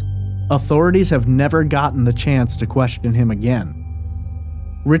disappearance, authorities have never gotten the chance to question him again.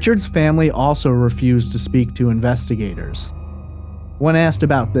 Richard's family also refused to speak to investigators. When asked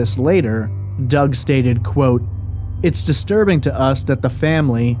about this later, Doug stated, quote, "It's disturbing to us that the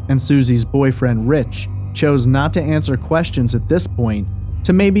family and Susie's boyfriend Rich chose not to answer questions at this point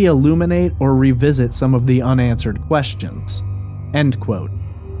to maybe illuminate or revisit some of the unanswered questions." End quote.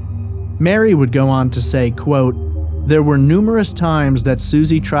 Mary would go on to say, quote, "There were numerous times that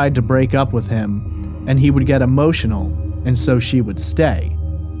Susie tried to break up with him, and he would get emotional, and so she would stay."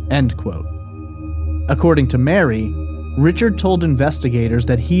 End quote. According to Mary, Richard told investigators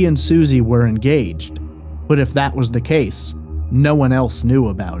that he and Susie were engaged, but if that was the case, no one else knew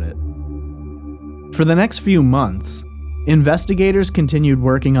about it. For the next few months, investigators continued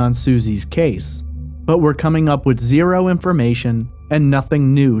working on Susie's case, but were coming up with zero information and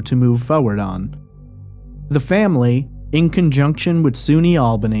nothing new to move forward on. The family, in conjunction with SUNY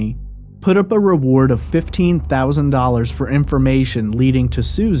Albany, put up a reward of $15,000 for information leading to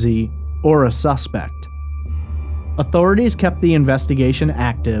Susie or a suspect. Authorities kept the investigation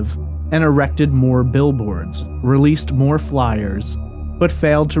active and erected more billboards, released more flyers, but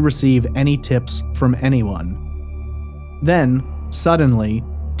failed to receive any tips from anyone. Then, suddenly,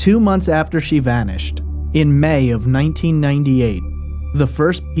 2 months after she vanished, in May of 1998, the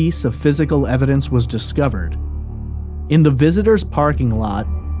first piece of physical evidence was discovered. In the visitors' parking lot,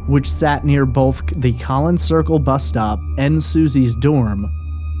 which sat near both the Collins Circle bus stop and Susie's dorm,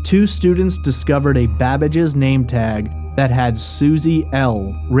 2 students discovered a Babbage's name tag that had Susie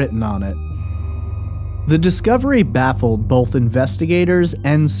L written on it. The discovery baffled both investigators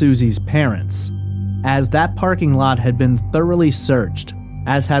and Susie's parents, as that parking lot had been thoroughly searched,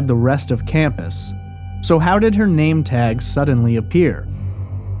 as had the rest of campus. So how did her name tag suddenly appear?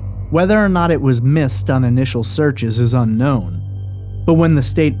 Whether or not it was missed on initial searches is unknown, but when the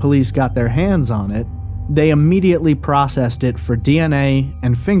state police got their hands on it, they immediately processed it for DNA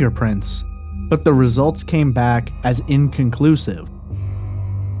and fingerprints, but the results came back as inconclusive.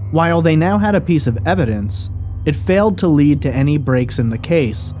 While they now had a piece of evidence, it failed to lead to any breaks in the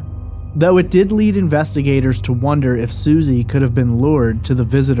case, though it did lead investigators to wonder if Susie could have been lured to the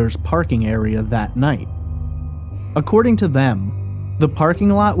visitors' parking area that night. According to them, the parking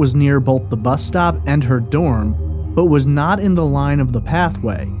lot was near both the bus stop and her dorm, but was not in the line of the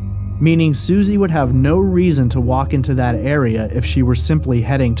pathway, meaning Susie would have no reason to walk into that area if she were simply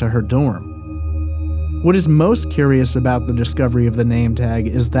heading to her dorm. What is most curious about the discovery of the name tag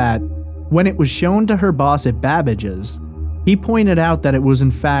is that, when it was shown to her boss at Babbage's, he pointed out that it was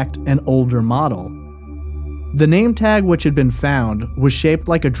in fact an older model. The name tag which had been found was shaped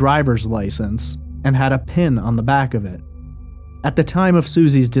like a driver's license and had a pin on the back of it. At the time of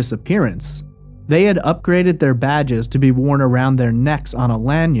Susie's disappearance, they had upgraded their badges to be worn around their necks on a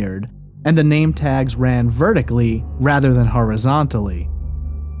lanyard, and the name tags ran vertically rather than horizontally.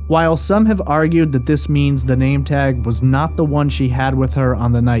 While some have argued that this means the name tag was not the one she had with her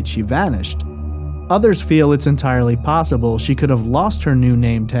on the night she vanished, others feel it's entirely possible she could have lost her new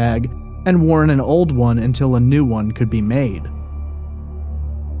name tag and worn an old one until a new one could be made.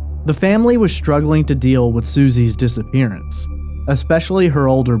 The family was struggling to deal with Susie's disappearance, especially her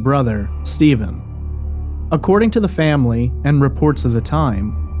older brother, Stephen. According to the family and reports of the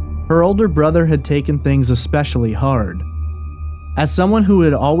time, her older brother had taken things especially hard. As someone who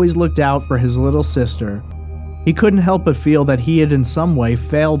had always looked out for his little sister, he couldn't help but feel that he had in some way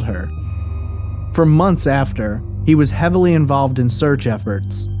failed her. For months after, he was heavily involved in search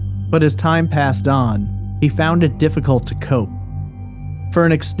efforts, but as time passed on, he found it difficult to cope. For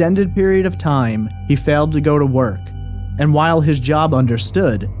an extended period of time, he failed to go to work, and while his job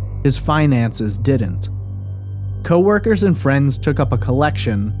understood, his finances didn't. Co-workers and friends took up a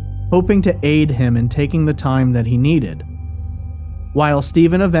collection, hoping to aid him in taking the time that he needed. While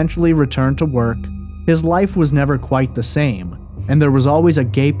Stephen eventually returned to work, his life was never quite the same, and there was always a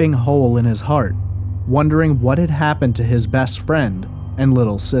gaping hole in his heart, wondering what had happened to his best friend and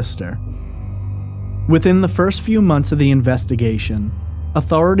little sister. Within the first few months of the investigation,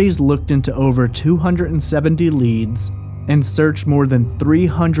 authorities looked into over 270 leads and searched more than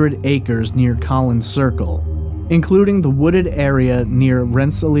 300 acres near Collins Circle, including the wooded area near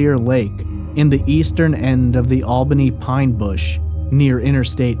Rensselaer Lake in the eastern end of the Albany Pine Bush near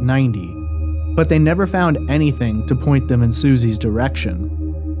Interstate 90, but they never found anything to point them in Susie's direction.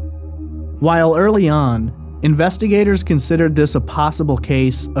 While early on, investigators considered this a possible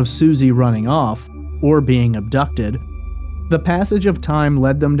case of Susie running off or being abducted, the passage of time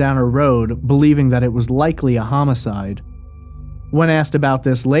led them down a road believing that it was likely a homicide. When asked about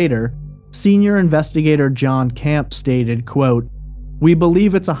this later, senior investigator John Camp stated, quote, "We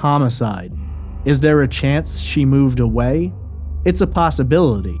believe it's a homicide. Is there a chance she moved away? It's a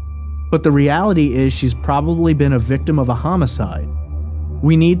possibility, but the reality is she's probably been a victim of a homicide.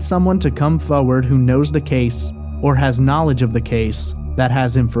 We need someone to come forward who knows the case or has knowledge of the case that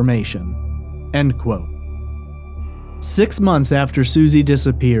has information." End quote. 6 months after Susie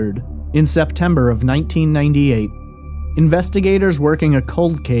disappeared, in September of 1998, investigators working a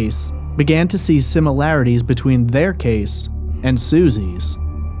cold case began to see similarities between their case and Susie's.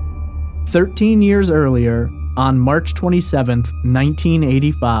 13 years earlier, on March 27,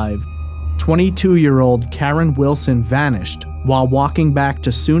 1985, 22-year-old Karen Wilson vanished while walking back to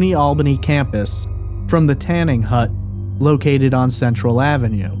SUNY Albany campus from the tanning hut located on Central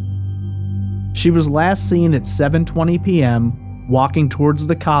Avenue. She was last seen at 7:20 p.m. walking towards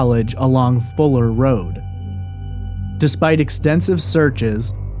the college along Fuller Road. Despite extensive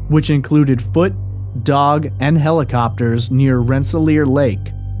searches, which included foot, dog, and helicopters near Rensselaer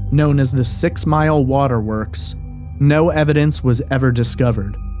Lake, known as the 6 Mile Waterworks, no evidence was ever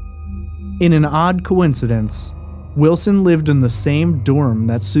discovered. In an odd coincidence, Wilson lived in the same dorm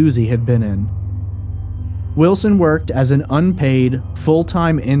that Susie had been in. Wilson worked as an unpaid,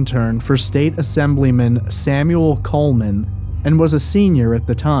 full-time intern for State Assemblyman Samuel Coleman and was a senior at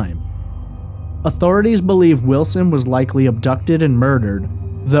the time. Authorities believe Wilson was likely abducted and murdered,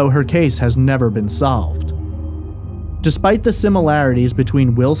 though her case has never been solved. Despite the similarities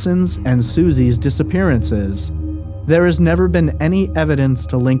between Wilson's and Susie's disappearances, there has never been any evidence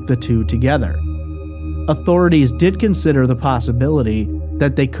to link the two together. Authorities did consider the possibility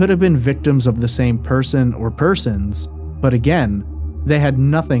that they could have been victims of the same person or persons, but again, they had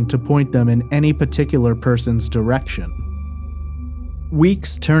nothing to point them in any particular person's direction.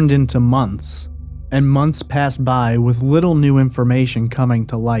 Weeks turned into months, and months passed by with little new information coming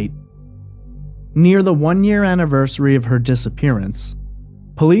to light. Near the 1-year anniversary of her disappearance,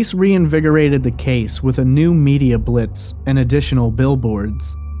 police reinvigorated the case with a new media blitz and additional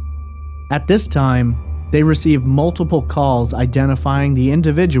billboards. At this time, they received multiple calls identifying the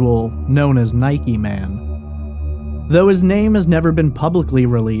individual known as Nike Man. Though his name has never been publicly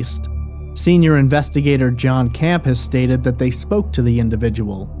released, senior investigator John Camp has stated that they spoke to the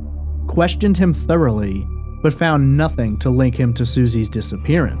individual, questioned him thoroughly, but found nothing to link him to Susie's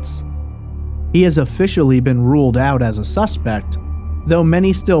disappearance. He has officially been ruled out as a suspect, though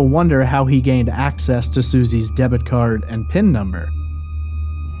many still wonder how he gained access to Susie's debit card and PIN number.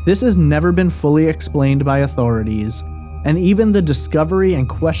 This has never been fully explained by authorities, and even the discovery and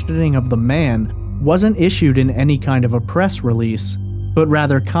questioning of the man wasn't issued in any kind of a press release, but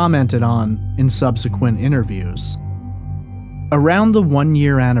rather commented on in subsequent interviews. Around the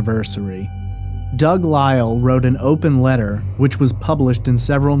 1-year anniversary, Doug Lyall wrote an open letter which was published in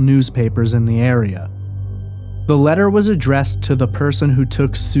several newspapers in the area. The letter was addressed to the person who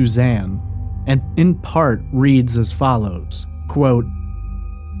took Suzanne, and in part reads as follows, quote,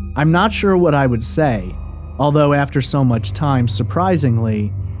 "I'm not sure what I would say, although after so much time,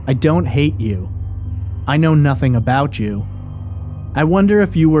 surprisingly, I don't hate you. I know nothing about you. I wonder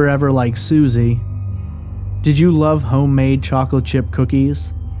if you were ever like Susie. Did you love homemade chocolate chip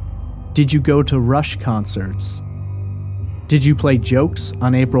cookies? Did you go to Rush concerts? Did you play jokes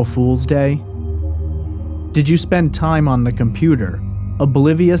on April Fool's Day? Did you spend time on the computer,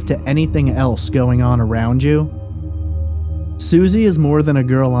 oblivious to anything else going on around you? Susie is more than a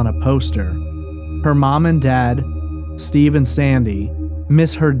girl on a poster. Her mom and dad, Steve and Sandy,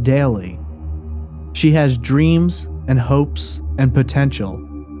 miss her daily. She has dreams and hopes and potential.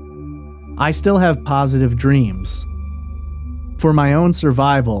 I still have positive dreams. For my own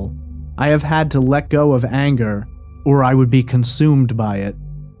survival, I have had to let go of anger, or I would be consumed by it.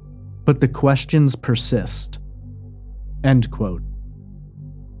 But the questions persist." End quote.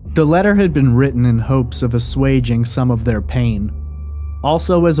 The letter had been written in hopes of assuaging some of their pain,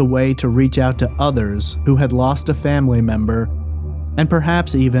 also as a way to reach out to others who had lost a family member, and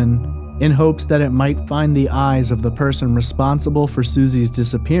perhaps even in hopes that it might find the eyes of the person responsible for Susie's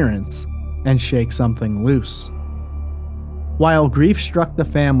disappearance and shake something loose. While grief struck the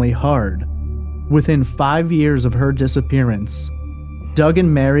family hard, within 5 years of her disappearance, Doug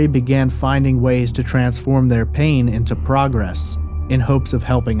and Mary began finding ways to transform their pain into progress in hopes of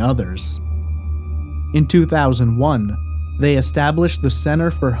helping others. In 2001, they established the Center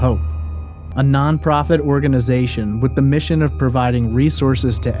for Hope, a nonprofit organization with the mission of providing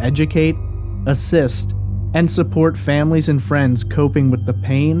resources to educate, assist, and support families and friends coping with the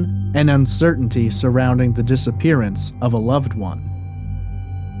pain and uncertainty surrounding the disappearance of a loved one.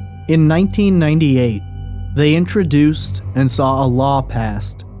 In 1998, they introduced and saw a law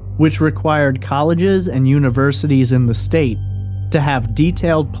passed which required colleges and universities in the state to have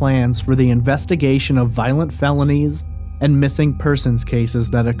detailed plans for the investigation of violent felonies and missing persons cases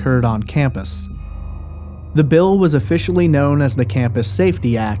that occurred on campus. The bill was officially known as the Campus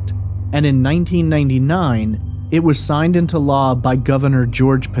Safety Act, and in 1999, it was signed into law by Governor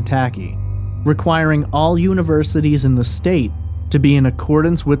George Pataki, requiring all universities in the state to be in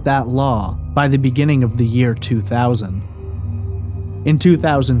accordance with that law by the beginning of the year 2000. In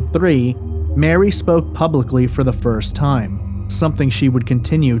 2003, Mary spoke publicly for the first time, something she would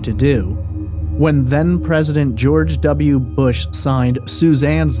continue to do, when then-President George W. Bush signed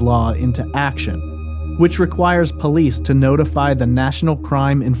Suzanne's Law into action, which requires police to notify the National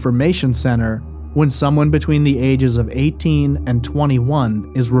Crime Information Center when someone between the ages of 18 and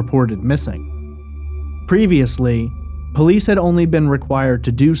 21 is reported missing. Previously, police had only been required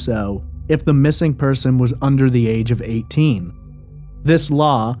to do so if the missing person was under the age of 18. This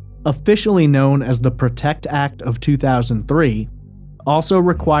law, officially known as the Protect Act of 2003, also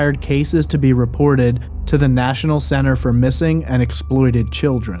required cases to be reported to the National Center for Missing and Exploited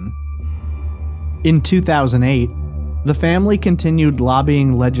Children. In 2008, the family continued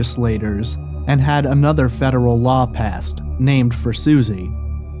lobbying legislators and had another federal law passed, named for Susie.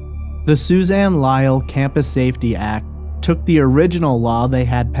 The Suzanne Lyall Campus Safety Act took the original law they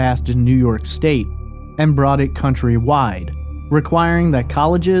had passed in New York State and brought it countrywide, requiring that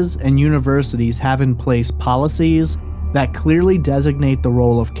colleges and universities have in place policies that clearly designate the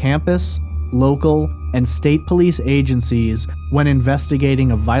role of campus, local, and state police agencies when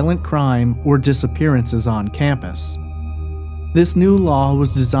investigating a violent crime or disappearances on campus. This new law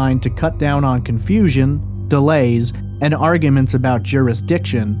was designed to cut down on confusion, delays, and arguments about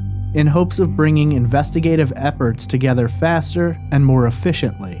jurisdiction in hopes of bringing investigative efforts together faster and more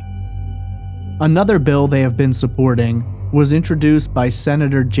efficiently. Another bill they have been supporting was introduced by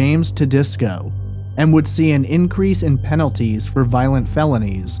Senator James Tedisco and would see an increase in penalties for violent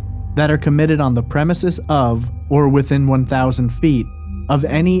felonies that are committed on the premises of or within 1,000 feet of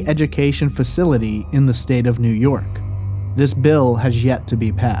any education facility in the state of New York. This bill has yet to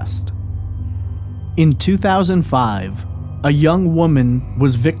be passed. In 2005, a young woman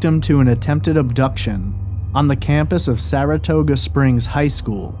was victim to an attempted abduction on the campus of Saratoga Springs High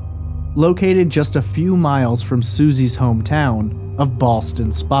School, located just a few miles from Susie's hometown of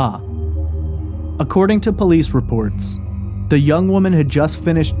Ballston Spa. According to police reports, the young woman had just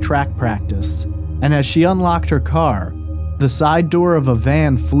finished track practice, and as she unlocked her car, the side door of a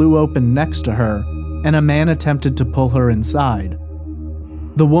van flew open next to her, and a man attempted to pull her inside.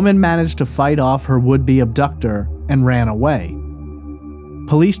 The woman managed to fight off her would-be abductor and ran away.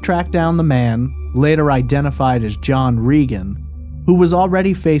 Police tracked down the man, later identified as John Regan, who was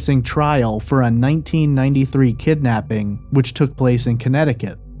already facing trial for a 1993 kidnapping which took place in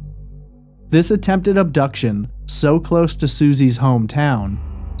Connecticut. This attempted abduction, so close to Susie's hometown,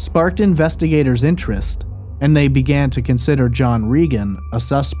 sparked investigators' interest, and they began to consider John Regan a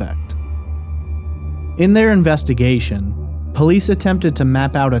suspect. In their investigation, police attempted to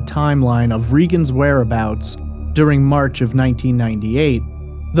map out a timeline of Regan's whereabouts during March of 1998,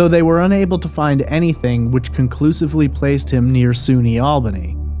 though they were unable to find anything which conclusively placed him near SUNY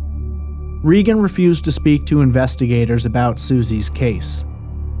Albany. Regan refused to speak to investigators about Susie's case.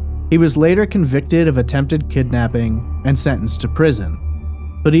 He was later convicted of attempted kidnapping and sentenced to prison,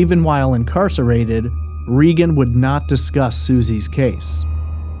 but even while incarcerated, Regan would not discuss Susie's case.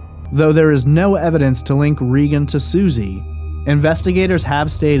 Though there is no evidence to link Regan to Susie, investigators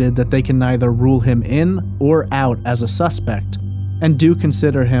have stated that they can neither rule him in or out as a suspect, and do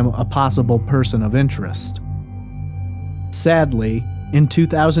consider him a possible person of interest. Sadly, in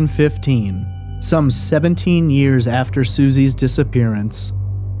 2015, some 17 years after Susie's disappearance,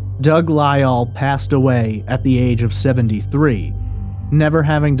 Doug Lyall passed away at the age of 73, never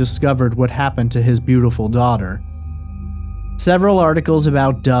having discovered what happened to his beautiful daughter. Several articles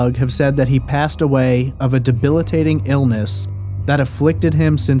about Doug have said that he passed away of a debilitating illness that afflicted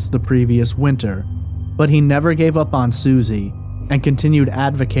him since the previous winter, but he never gave up on Susie and continued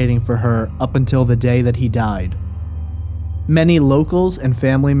advocating for her up until the day that he died. Many locals and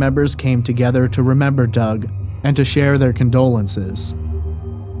family members came together to remember Doug and to share their condolences.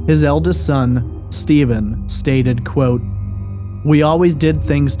 His eldest son, Stephen, stated, quote, "We always did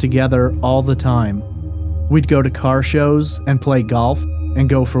things together all the time. We'd go to car shows and play golf and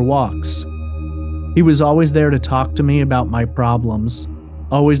go for walks. He was always there to talk to me about my problems,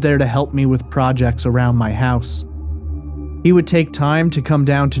 always there to help me with projects around my house. He would take time to come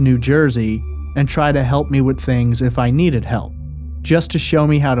down to New Jersey and try to help me with things if I needed help, just to show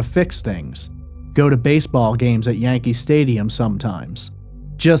me how to fix things, go to baseball games at Yankee Stadium sometimes.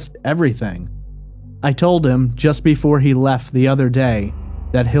 Just everything. I told him just before he left the other day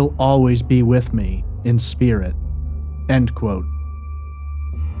that he'll always be with me in spirit." End quote.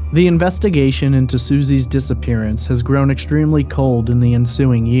 The investigation into Susie's disappearance has grown extremely cold in the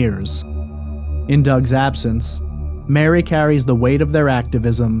ensuing years. In Doug's absence, Mary carries the weight of their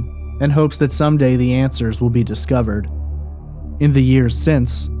activism and hopes that someday the answers will be discovered. In the years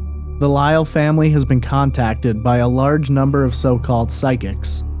since, the Lyall family has been contacted by a large number of so-called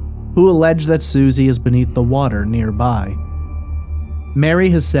psychics, who allege that Susie is beneath the water nearby. Mary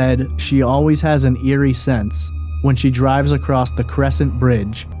has said she always has an eerie sense when she drives across the Crescent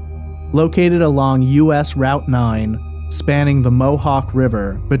Bridge, located along US Route 9, spanning the Mohawk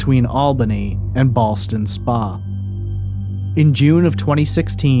River between Albany and Ballston Spa. In June of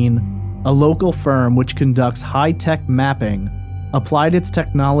 2016, a local firm which conducts high-tech mapping applied its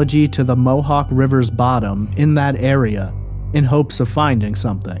technology to the Mohawk River's bottom in that area in hopes of finding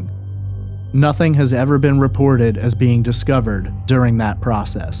something. Nothing has ever been reported as being discovered during that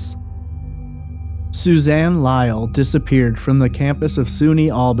process. Suzanne Lyall disappeared from the campus of SUNY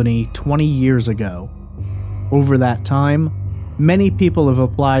Albany 20 years ago. Over that time, many people have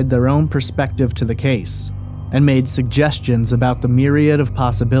applied their own perspective to the case and made suggestions about the myriad of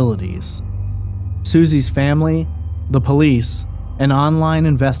possibilities. Susie's family, the police, and online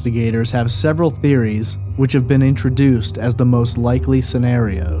investigators have several theories which have been introduced as the most likely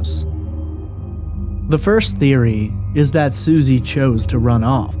scenarios. The first theory is that Susie chose to run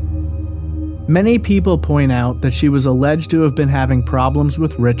off. Many people point out that she was alleged to have been having problems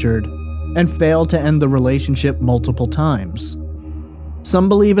with Richard and failed to end the relationship multiple times. Some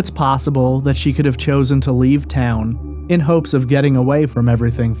believe it's possible that she could have chosen to leave town in hopes of getting away from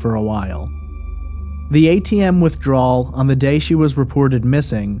everything for a while. The ATM withdrawal on the day she was reported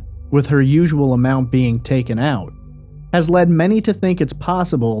missing, with her usual amount being taken out, has led many to think it's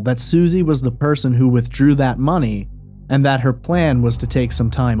possible that Susie was the person who withdrew that money and that her plan was to take some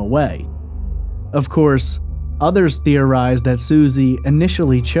time away. Of course, Others theorized that Susie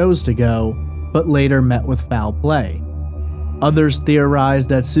initially chose to go, but later met with foul play. Others theorized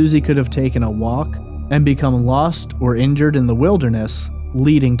that Susie could have taken a walk and become lost or injured in the wilderness,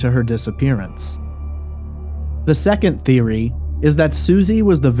 leading to her disappearance. The second theory is that Susie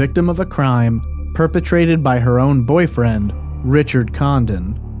was the victim of a crime perpetrated by her own boyfriend, Richard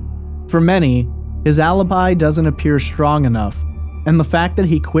Condon. For many, his alibi doesn't appear strong enough, and the fact that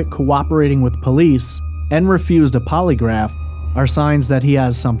he quit cooperating with police and refused a polygraph are signs that he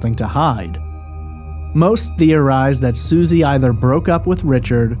has something to hide. Most theorize that Susie either broke up with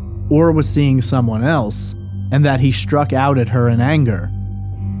Richard or was seeing someone else, and that he struck out at her in anger.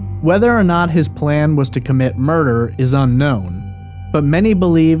 Whether or not his plan was to commit murder is unknown, but many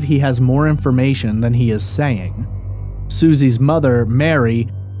believe he has more information than he is saying. Susie's mother, Mary,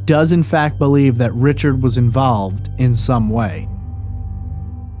 does in fact believe that Richard was involved in some way.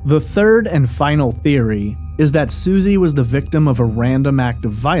 The third and final theory is that Susie was the victim of a random act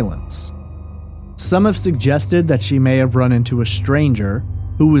of violence. Some have suggested that she may have run into a stranger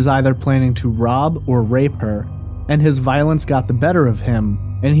who was either planning to rob or rape her, and his violence got the better of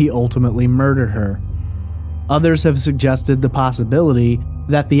him, and he ultimately murdered her. Others have suggested the possibility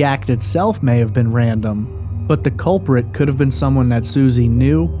that the act itself may have been random, but the culprit could have been someone that Susie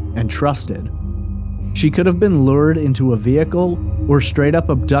knew and trusted. She could have been lured into a vehicle or straight up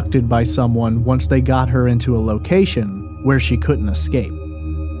abducted by someone once they got her into a location where she couldn't escape.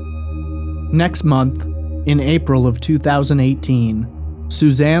 Next month, in April of 2018,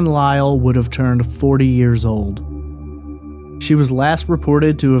 Suzanne Lyall would have turned 40 years old. She was last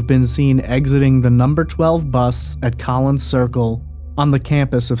reported to have been seen exiting the number 12 bus at Collins Circle on the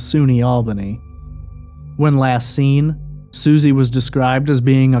campus of SUNY Albany. When last seen, Susie was described as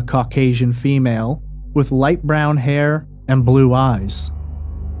being a Caucasian female with light brown hair and blue eyes.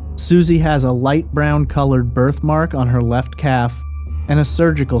 Susie has a light brown colored birthmark on her left calf and a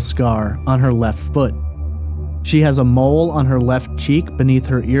surgical scar on her left foot. She has a mole on her left cheek beneath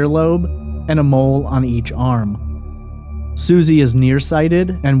her earlobe and a mole on each arm. Susie is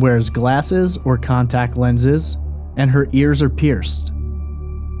nearsighted and wears glasses or contact lenses, and her ears are pierced.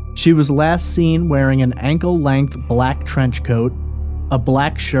 She was last seen wearing an ankle-length black trench coat, a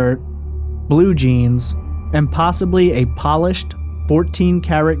black shirt, blue jeans, and possibly a polished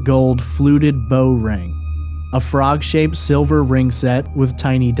 14-karat gold fluted bow ring, a frog-shaped silver ring set with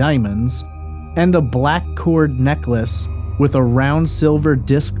tiny diamonds, and a black cord necklace with a round silver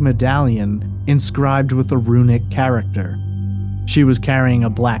disc medallion inscribed with a runic character. She was carrying a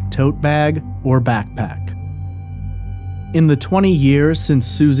black tote bag or backpack. In the 20 years since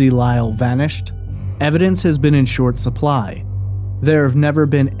Susie Lyall vanished, evidence has been in short supply. There have never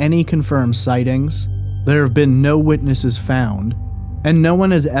been any confirmed sightings, there have been no witnesses found, and no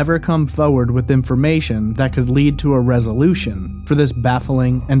one has ever come forward with information that could lead to a resolution for this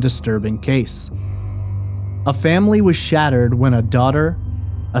baffling and disturbing case. A family was shattered when a daughter,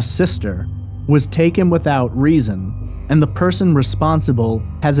 a sister, was taken without reason, and the person responsible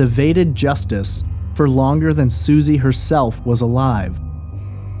has evaded justice for longer than Susie herself was alive.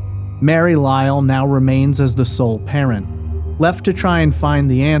 Mary Lyall now remains as the sole parent, left to try and find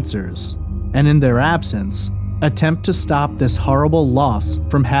the answers, and in their absence, attempt to stop this horrible loss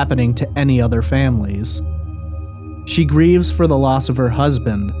from happening to any other families. She grieves for the loss of her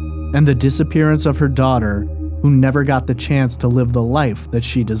husband and the disappearance of her daughter, who never got the chance to live the life that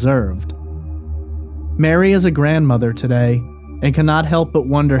she deserved. Mary is a grandmother today and cannot help but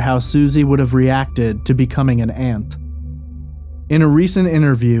wonder how Susie would have reacted to becoming an aunt. In a recent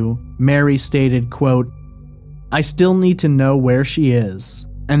interview, Mary stated, quote, "I still need to know where she is,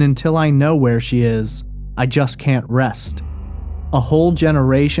 and until I know where she is, I just can't rest. A whole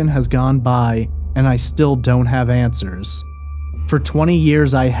generation has gone by and I still don't have answers. For 20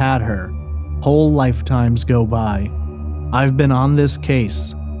 years I had her. Whole lifetimes go by. I've been on this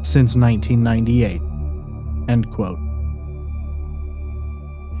case since 1998. End quote.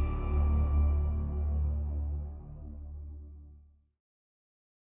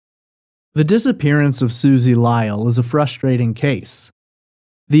 The disappearance of Susie Lyall is a frustrating case.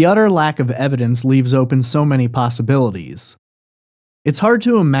 The utter lack of evidence leaves open so many possibilities. It's hard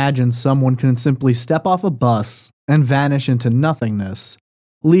to imagine someone can simply step off a bus and vanish into nothingness,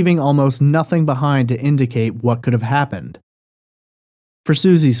 leaving almost nothing behind to indicate what could have happened. For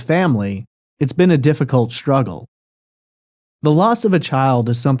Susie's family, it's been a difficult struggle. The loss of a child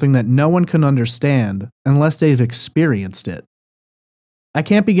is something that no one can understand unless they've experienced it. I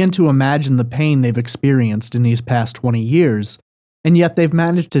can't begin to imagine the pain they've experienced in these past 20 years, and yet they've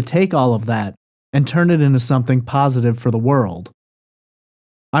managed to take all of that and turn it into something positive for the world.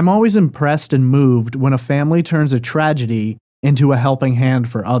 I'm always impressed and moved when a family turns a tragedy into a helping hand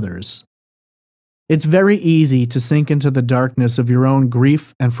for others. It's very easy to sink into the darkness of your own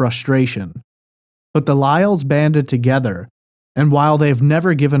grief and frustration, but the Lyalls banded together, and while they've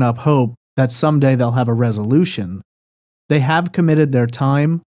never given up hope that someday they'll have a resolution, they have committed their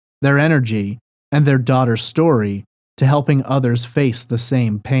time, their energy, and their daughter's story to helping others face the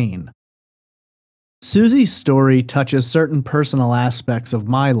same pain. Susie's story touches certain personal aspects of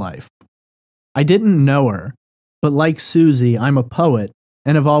my life. I didn't know her, but like Susie, I'm a poet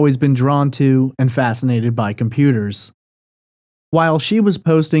and have always been drawn to and fascinated by computers. While she was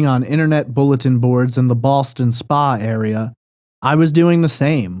posting on internet bulletin boards in the Ballston Spa area, I was doing the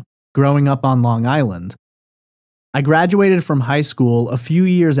same, growing up on Long Island. I graduated from high school a few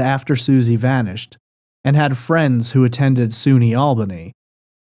years after Susie vanished, and had friends who attended SUNY Albany.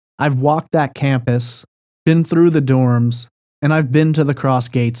 I've walked that campus, been through the dorms, and I've been to the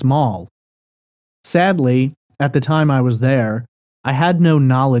Crossgates Mall. Sadly, at the time I was there, I had no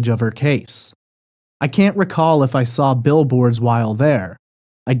knowledge of her case. I can't recall if I saw billboards while there.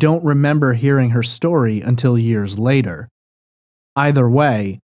 I don't remember hearing her story until years later. Either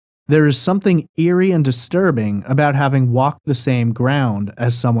way, there is something eerie and disturbing about having walked the same ground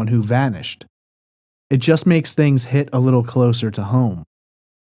as someone who vanished. It just makes things hit a little closer to home.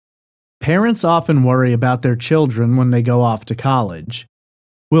 Parents often worry about their children when they go off to college.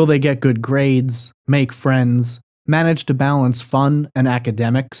 Will they get good grades, make friends, manage to balance fun and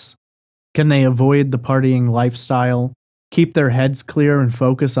academics? Can they avoid the partying lifestyle, keep their heads clear and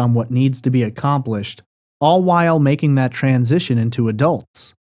focus on what needs to be accomplished, all while making that transition into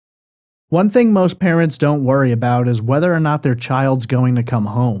adults? One thing most parents don't worry about is whether or not their child's going to come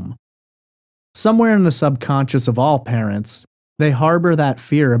home. Somewhere in the subconscious of all parents, they harbor that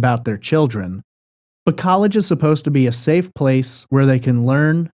fear about their children, but college is supposed to be a safe place where they can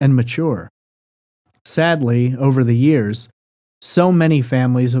learn and mature. Sadly, over the years, so many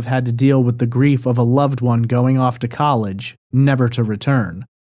families have had to deal with the grief of a loved one going off to college, never to return.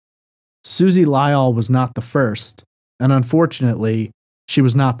 Susie Lyall was not the first, and unfortunately, she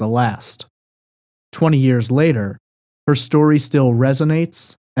was not the last. 20 years later, her story still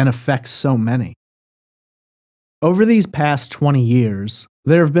resonates and affects so many. Over these past 20 years,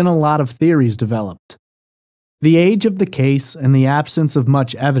 there have been a lot of theories developed. The age of the case and the absence of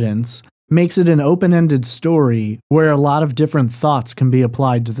much evidence makes it an open-ended story where a lot of different thoughts can be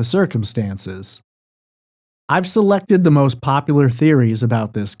applied to the circumstances. I've selected the most popular theories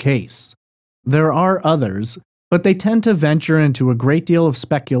about this case. There are others, but they tend to venture into a great deal of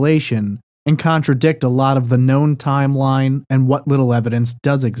speculation and contradict a lot of the known timeline and what little evidence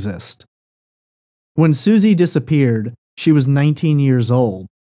does exist. When Susie disappeared, she was 19 years old,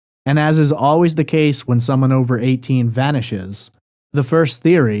 and as is always the case when someone over 18 vanishes, the first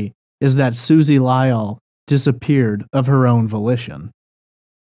theory is that Susie Lyall disappeared of her own volition.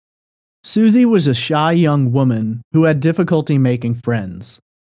 Susie was a shy young woman who had difficulty making friends.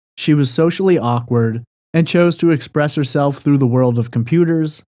 She was socially awkward and chose to express herself through the world of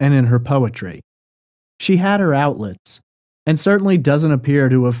computers and in her poetry. She had her outlets, and certainly doesn't appear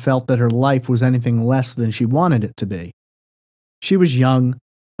to have felt that her life was anything less than she wanted it to be. She was young,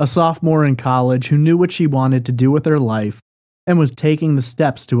 a sophomore in college who knew what she wanted to do with her life and was taking the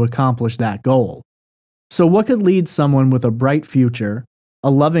steps to accomplish that goal. So what could lead someone with a bright future, a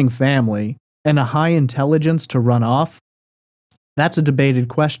loving family, and a high intelligence to run off? That's a debated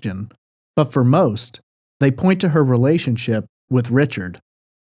question, but for most, they point to her relationship with Richard.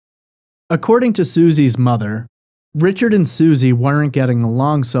 According to Susie's mother, Richard and Susie weren't getting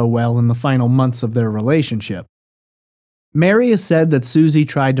along so well in the final months of their relationship. Mary has said that Susie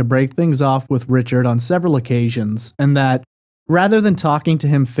tried to break things off with Richard on several occasions and that, rather than talking to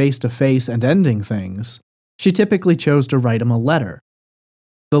him face to face and ending things, she typically chose to write him a letter.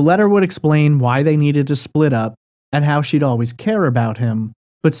 The letter would explain why they needed to split up and how she'd always care about him,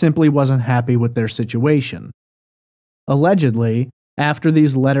 but simply wasn't happy with their situation. Allegedly, after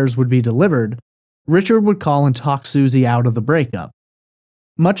these letters would be delivered, Richard would call and talk Susie out of the breakup.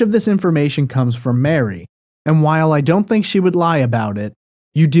 Much of this information comes from Mary, and while I don't think she would lie about it,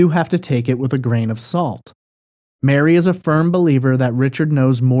 you do have to take it with a grain of salt. Mary is a firm believer that Richard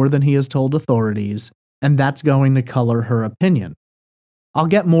knows more than he has told authorities, and that's going to color her opinion. I'll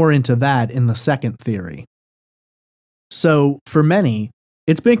get more into that in the second theory. So, for many,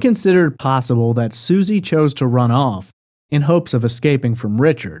 it's been considered possible that Susie chose to run off in hopes of escaping from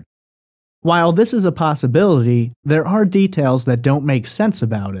Richard. While this is a possibility, there are details that don't make sense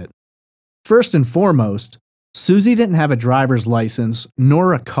about it. First and foremost, Susie didn't have a driver's license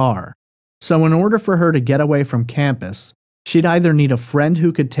nor a car, so in order for her to get away from campus, she'd either need a friend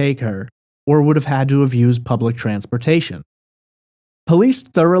who could take her or would have had to have used public transportation. Police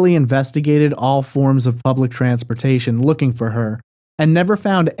thoroughly investigated all forms of public transportation looking for her and never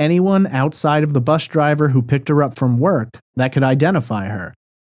found anyone outside of the bus driver who picked her up from work that could identify her.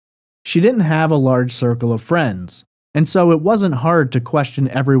 She didn't have a large circle of friends, and so it wasn't hard to question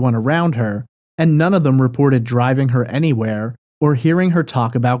everyone around her, and none of them reported driving her anywhere or hearing her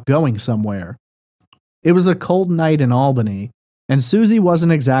talk about going somewhere. It was a cold night in Albany, and Susie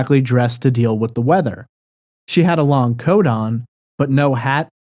wasn't exactly dressed to deal with the weather. She had a long coat on, but no hat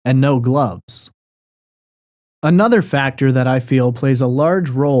and no gloves. Another factor that I feel plays a large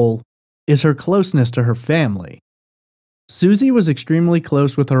role is her closeness to her family. Susie was extremely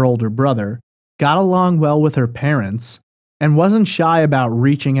close with her older brother, got along well with her parents, and wasn't shy about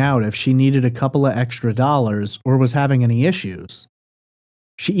reaching out if she needed a couple of extra dollars or was having any issues.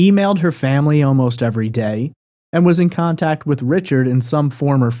 She emailed her family almost every day and was in contact with Richard in some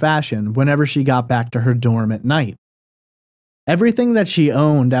form or fashion whenever she got back to her dorm at night. Everything that she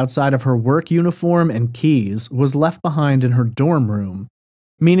owned outside of her work uniform and keys was left behind in her dorm room,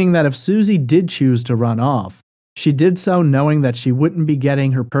 meaning that if Susie did choose to run off, she did so knowing that she wouldn't be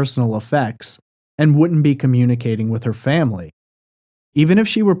getting her personal effects and wouldn't be communicating with her family. Even if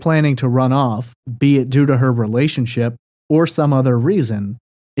she were planning to run off, be it due to her relationship or some other reason,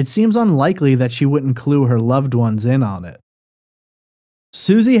 it seems unlikely that she wouldn't clue her loved ones in on it.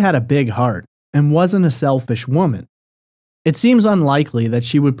 Susie had a big heart and wasn't a selfish woman. It seems unlikely that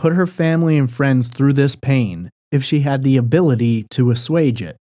she would put her family and friends through this pain if she had the ability to assuage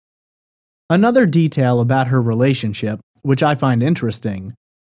it. Another detail about her relationship, which I find interesting,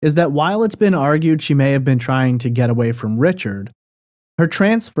 is that while it's been argued she may have been trying to get away from Richard, her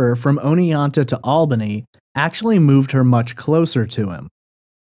transfer from Oneonta to Albany actually moved her much closer to him.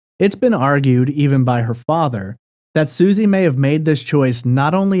 It's been argued, even by her father, that Susie may have made this choice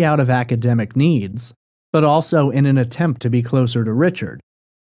not only out of academic needs, but also in an attempt to be closer to Richard.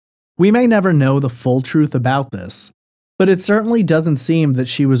 We may never know the full truth about this, but it certainly doesn't seem that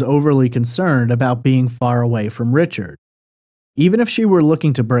she was overly concerned about being far away from Richard. Even if she were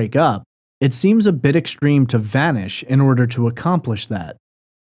looking to break up, it seems a bit extreme to vanish in order to accomplish that.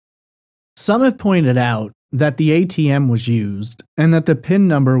 Some have pointed out that the ATM was used and that the PIN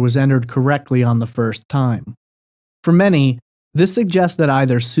number was entered correctly on the first time. For many, this suggests that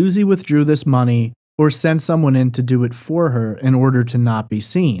either Susie withdrew this money or sent someone in to do it for her in order to not be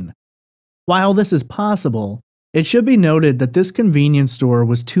seen. While this is possible, it should be noted that this convenience store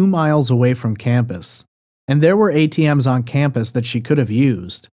was 2 miles away from campus, and there were ATMs on campus that she could have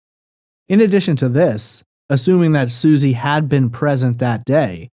used. In addition to this, assuming that Susie had been present that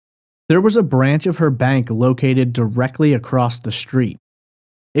day, there was a branch of her bank located directly across the street.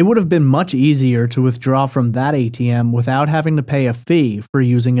 It would have been much easier to withdraw from that ATM without having to pay a fee for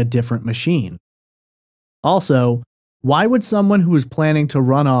using a different machine. Also, why would someone who was planning to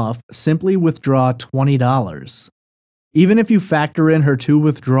run off simply withdraw $20? Even if you factor in her 2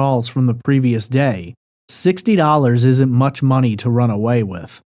 withdrawals from the previous day, $60 isn't much money to run away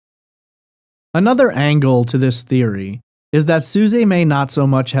with. Another angle to this theory is that Susie may not so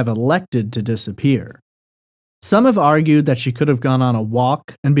much have elected to disappear. Some have argued that she could have gone on a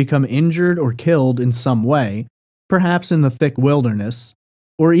walk and become injured or killed in some way, perhaps in the thick wilderness,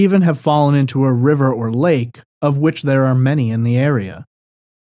 or even have fallen into a river or lake, of which there are many in the area.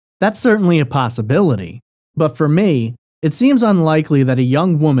 That's certainly a possibility, but for me, it seems unlikely that a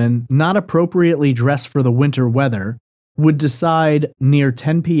young woman not appropriately dressed for the winter weather would decide, near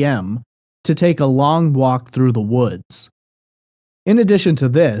 10 p.m., to take a long walk through the woods. In addition to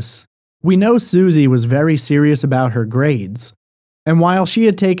this, we know Susie was very serious about her grades, and while she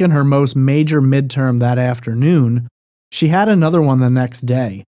had taken her most major midterm that afternoon, she had another one the next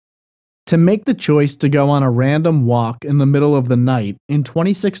day. To make the choice to go on a random walk in the middle of the night in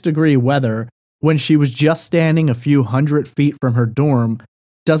 26-degree weather when she was just standing a few hundred feet from her dorm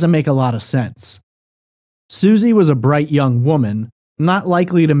doesn't make a lot of sense. Susie was a bright young woman, not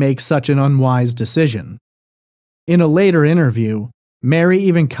likely to make such an unwise decision. In a later interview, Mary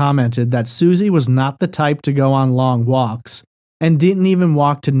even commented that Susie was not the type to go on long walks and didn't even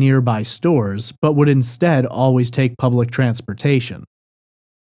walk to nearby stores, but would instead always take public transportation.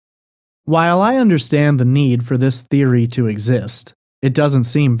 While I understand the need for this theory to exist, it doesn't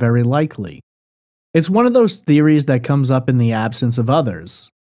seem very likely. It's one of those theories that comes up in the absence of others.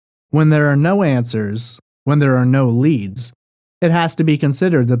 When there are no answers, when there are no leads, it has to be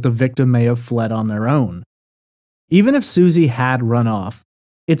considered that the victim may have fled on their own. Even if Susie had run off,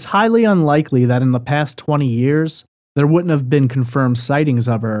 it's highly unlikely that in the past 20 years, there wouldn't have been confirmed sightings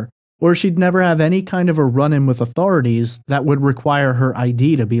of her or she'd never have any kind of a run-in with authorities that would require her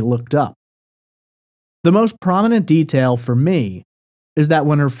ID to be looked up. The most prominent detail for me is that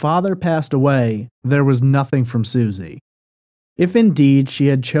when her father passed away, there was nothing from Susie. If indeed she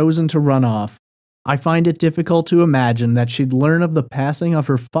had chosen to run off, I find it difficult to imagine that she'd learn of the passing of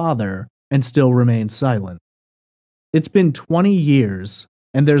her father and still remain silent. It's been 20 years,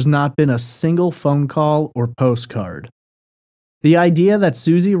 and there's not been a single phone call or postcard. The idea that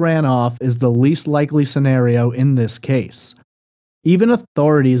Susie ran off is the least likely scenario in this case. Even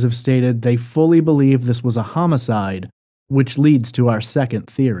authorities have stated they fully believe this was a homicide, which leads to our second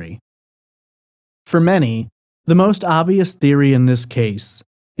theory. For many, the most obvious theory in this case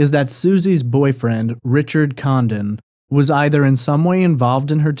is that Susie's boyfriend, Richard Condon, was either in some way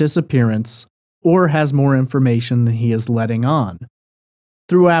involved in her disappearance or has more information than he is letting on.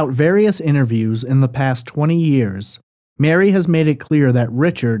 Throughout various interviews in the past 20 years, Mary has made it clear that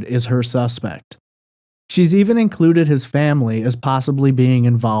Richard is her suspect. She's even included his family as possibly being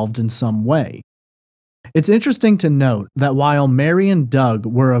involved in some way. It's interesting to note that while Mary and Doug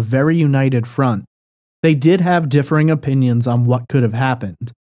were a very united front, they did have differing opinions on what could have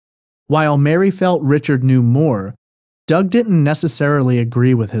happened. While Mary felt Richard knew more, Doug didn't necessarily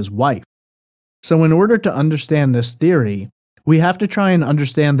agree with his wife. So in order to understand this theory, we have to try and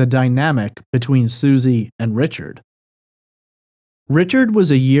understand the dynamic between Susie and Richard. Richard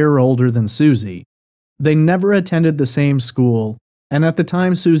was a year older than Susie. They never attended the same school, and at the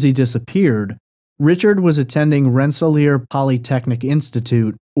time Susie disappeared, Richard was attending Rensselaer Polytechnic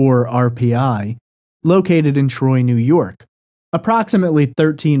Institute, or RPI, located in Troy, New York, approximately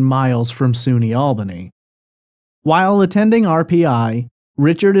 13 miles from SUNY Albany. While attending RPI,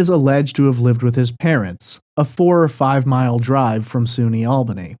 Richard is alleged to have lived with his parents, a 4 or 5 mile drive from SUNY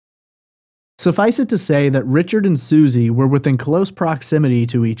Albany. Suffice it to say that Richard and Susie were within close proximity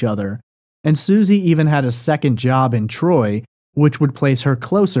to each other, and Susie even had a second job in Troy, which would place her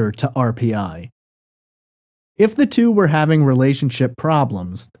closer to RPI. If the two were having relationship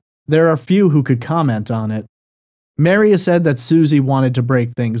problems, there are few who could comment on it. Mary has said that Susie wanted to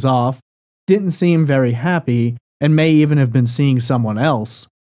break things off, didn't seem very happy, and may even have been seeing someone else,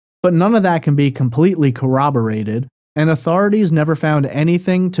 but none of that can be completely corroborated, and authorities never found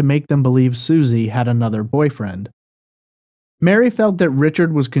anything to make them believe Susie had another boyfriend. Mary felt that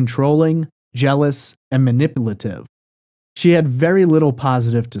Richard was controlling, jealous, and manipulative. She had very little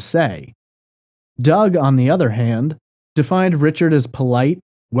positive to say. Doug, on the other hand, defined Richard as polite,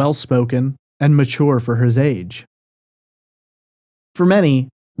 well-spoken, and mature for his age. For many,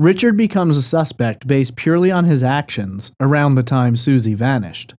 Richard becomes a suspect based purely on his actions around the time Susie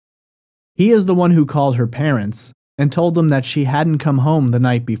vanished. He is the one who called her parents and told them that she hadn't come home the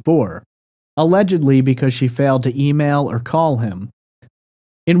night before, allegedly because she failed to email or call him.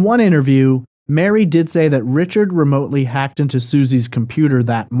 In one interview, Mary did say that Richard remotely hacked into Susie's computer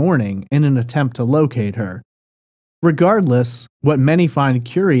that morning in an attempt to locate her. Regardless, what many find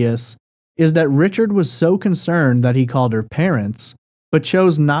curious is that Richard was so concerned that he called her parents, but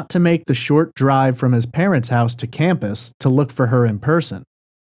chose not to make the short drive from his parents' house to campus to look for her in person.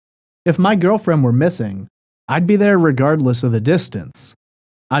 If my girlfriend were missing, I'd be there regardless of the distance.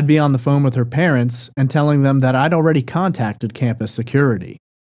 I'd be on the phone with her parents and telling them that I'd already contacted campus security.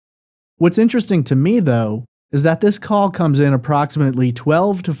 What's interesting to me, though, is that this call comes in approximately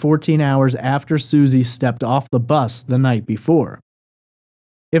 12 to 14 hours after Susie stepped off the bus the night before.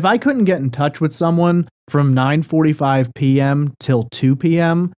 If I couldn't get in touch with someone from 9:45 p.m. till 2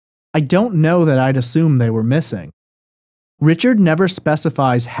 p.m., I don't know that I'd assume they were missing. Richard never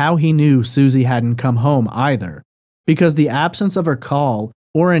specifies how he knew Susie hadn't come home either, because the absence of a call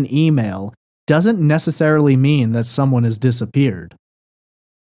or an email doesn't necessarily mean that someone has disappeared.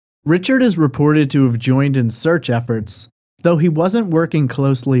 Richard is reported to have joined in search efforts, though he wasn't working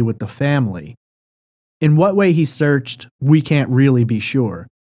closely with the family. In what way he searched, we can't really be sure.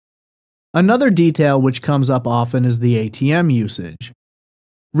 Another detail which comes up often is the ATM usage.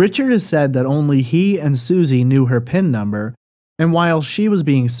 Richard has said that only he and Susie knew her PIN number, and while she was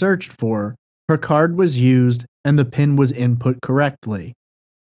being searched for, her card was used and the PIN was input correctly.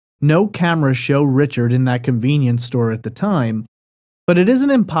 No cameras show Richard in that convenience store at the time, but it isn't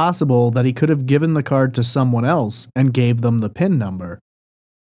impossible that he could have given the card to someone else and gave them the PIN number.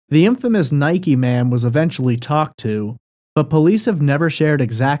 The infamous Nike man was eventually talked to, but police have never shared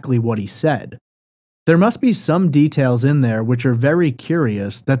exactly what he said. There must be some details in there which are very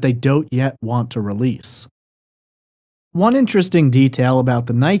curious that they don't yet want to release. One interesting detail about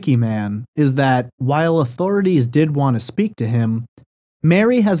the Nike man is that, while authorities did want to speak to him,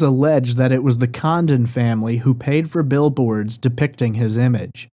 Mary has alleged that it was the Condon family who paid for billboards depicting his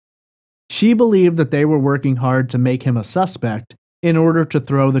image. She believed that they were working hard to make him a suspect in order to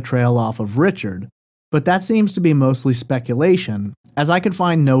throw the trail off of Richard, but that seems to be mostly speculation, as I could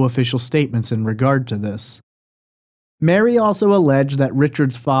find no official statements in regard to this. Mary also alleged that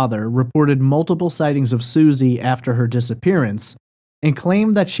Richard's father reported multiple sightings of Susie after her disappearance and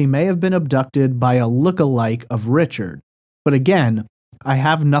claimed that she may have been abducted by a look-alike of Richard, but again, I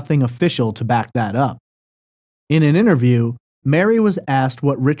have nothing official to back that up. In an interview, Mary was asked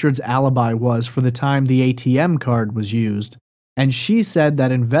what Richard's alibi was for the time the ATM card was used, and she said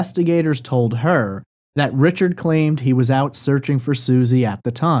that investigators told her that Richard claimed he was out searching for Susie at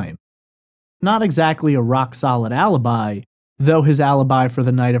the time. Not exactly a rock-solid alibi, though his alibi for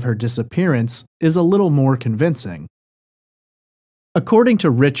the night of her disappearance is a little more convincing. According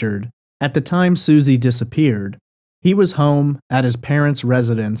to Richard, at the time Susie disappeared, he was home at his parents'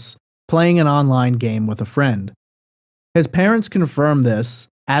 residence playing an online game with a friend. His parents confirmed this,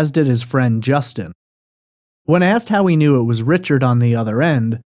 as did his friend Justin. When asked how he knew it was Richard on the other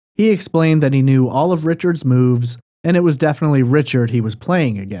end, he explained that he knew all of Richard's moves and it was definitely Richard he was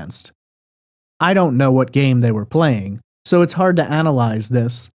playing against. I don't know what game they were playing, so it's hard to analyze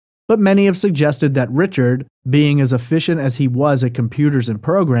this, but many have suggested that Richard, being as efficient as he was at computers and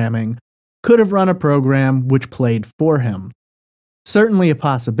programming, could have run a program which played for him. Certainly a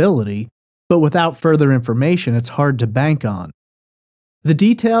possibility, but without further information it's hard to bank on. The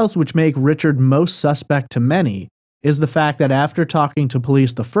details which make Richard most suspect to many is the fact that after talking to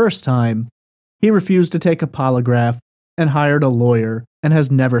police the first time, he refused to take a polygraph and hired a lawyer and has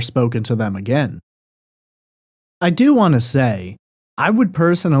never spoken to them again. I do want to say, I would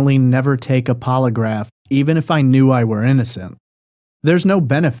personally never take a polygraph even if I knew I were innocent. There's no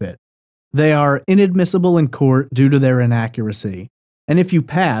benefit. They are inadmissible in court due to their inaccuracy, and if you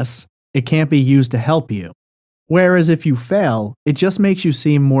pass, it can't be used to help you. Whereas if you fail, it just makes you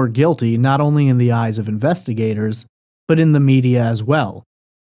seem more guilty not only in the eyes of investigators, but in the media as well.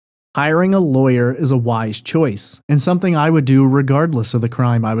 Hiring a lawyer is a wise choice, and something I would do regardless of the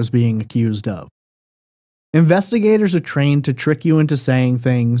crime I was being accused of. Investigators are trained to trick you into saying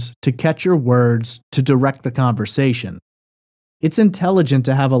things, to catch your words, to direct the conversation. It's intelligent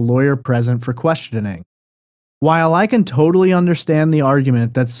to have a lawyer present for questioning. While I can totally understand the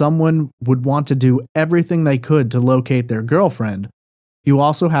argument that someone would want to do everything they could to locate their girlfriend, you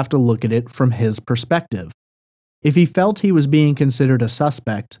also have to look at it from his perspective. If he felt he was being considered a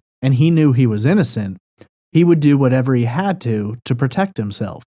suspect, and he knew he was innocent, he would do whatever he had to protect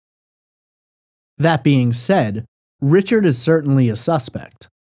himself. That being said, Richard is certainly a suspect.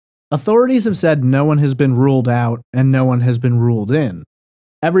 Authorities have said no one has been ruled out and no one has been ruled in.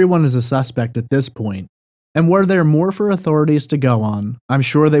 Everyone is a suspect at this point, and were there more for authorities to go on, I'm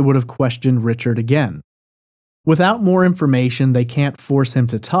sure they would have questioned Richard again. Without more information, they can't force him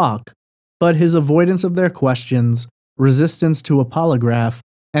to talk, but his avoidance of their questions, resistance to a polygraph,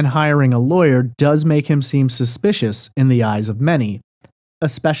 and hiring a lawyer does make him seem suspicious in the eyes of many,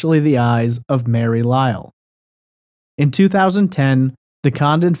 especially the eyes of Mary Lyall. In 2010, the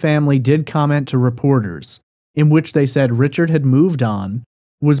Condon family did comment to reporters, in which they said Richard had moved on,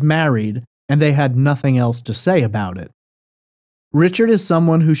 was married, and they had nothing else to say about it. Richard is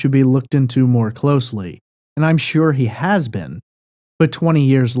someone who should be looked into more closely, and I'm sure he has been, but 20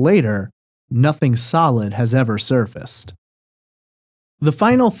 years later, nothing solid has ever surfaced. The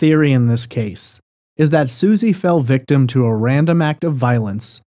final theory in this case is that Susie fell victim to a random act of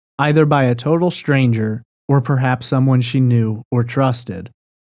violence, either by a total stranger or perhaps someone she knew or trusted.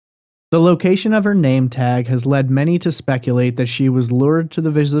 The location of her name tag has led many to speculate that she was lured to the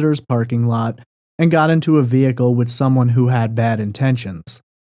visitor's parking lot and got into a vehicle with someone who had bad intentions.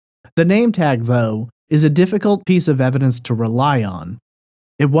 The name tag, though, is a difficult piece of evidence to rely on.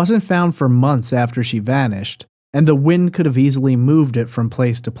 It wasn't found for months after she vanished, and the wind could have easily moved it from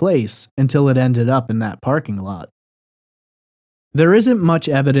place to place until it ended up in that parking lot. There isn't much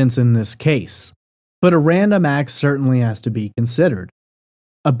evidence in this case, but a random act certainly has to be considered.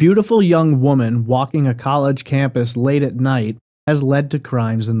 A beautiful young woman walking a college campus late at night has led to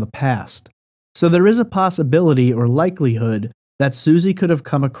crimes in the past, so there is a possibility or likelihood that Susie could have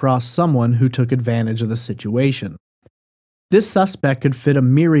come across someone who took advantage of the situation. This suspect could fit a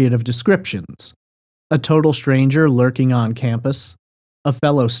myriad of descriptions: a total stranger lurking on campus, a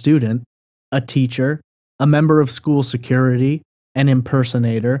fellow student, a teacher, a member of school security, an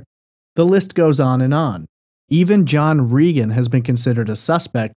impersonator. The list goes on and on. Even John Regan has been considered a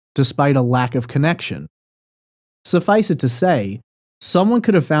suspect despite a lack of connection. Suffice it to say, someone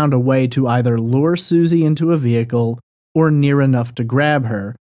could have found a way to either lure Susie into a vehicle or near enough to grab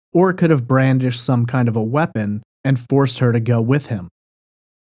her, or could have brandished some kind of a weapon and forced her to go with him.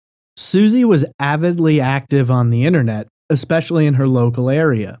 Susie was avidly active on the internet, especially in her local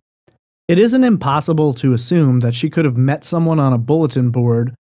area. It isn't impossible to assume that she could have met someone on a bulletin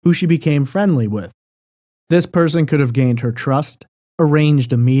board who she became friendly with. This person could have gained her trust,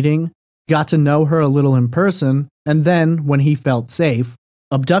 arranged a meeting, got to know her a little in person, and then, when he felt safe,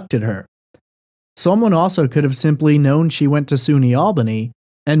 abducted her. Someone also could have simply known she went to SUNY Albany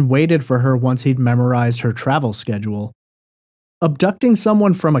and waited for her once he'd memorized her travel schedule. Abducting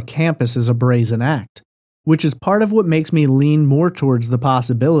someone from a campus is a brazen act, which is part of what makes me lean more towards the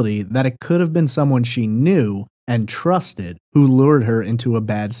possibility that it could have been someone she knew and trusted who lured her into a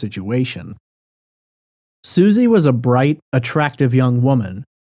bad situation. Susie was a bright, attractive young woman.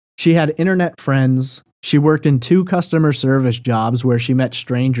 She had internet friends, she worked in 2 customer service jobs where she met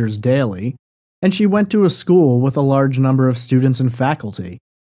strangers daily, and she went to a school with a large number of students and faculty.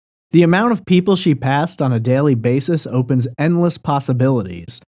 The amount of people she passed on a daily basis opens endless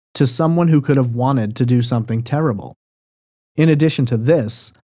possibilities to someone who could have wanted to do something terrible. In addition to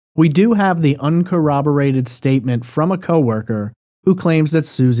this, we do have the uncorroborated statement from a coworker who claims that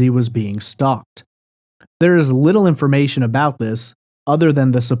Susie was being stalked. There is little information about this other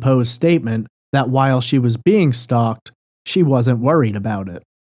than the supposed statement that while she was being stalked, she wasn't worried about it.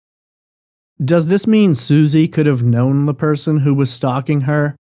 Does this mean Susie could have known the person who was stalking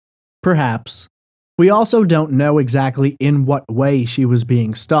her? Perhaps. We also don't know exactly in what way she was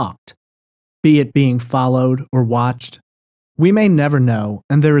being stalked, be it being followed or watched. We may never know,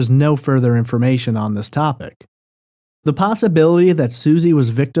 and there is no further information on this topic. The possibility that Susie was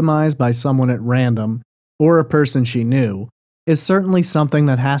victimized by someone at random, or a person she knew, is certainly something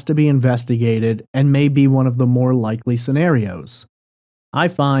that has to be investigated and may be one of the more likely scenarios. I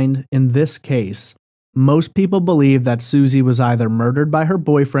find, in this case, most people believe that Susie was either murdered by her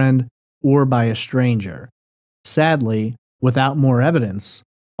boyfriend or by a stranger. Sadly, without more evidence,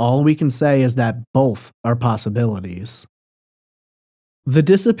 all we can say is that both are possibilities. The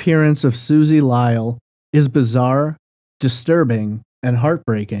disappearance of Susie Lyall is bizarre, disturbing, and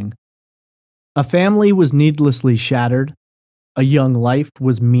heartbreaking. A family was needlessly shattered, a young life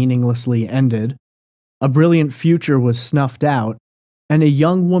was meaninglessly ended, a brilliant future was snuffed out, and a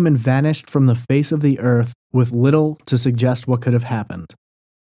young woman vanished from the face of the earth with little to suggest what could have happened.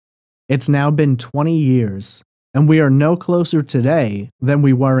 It's now been 20 years, and we are no closer today than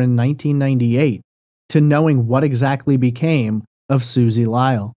we were in 1998 to knowing what exactly became of Susie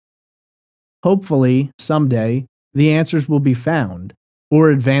Lyall. Hopefully, someday, the answers will be found, or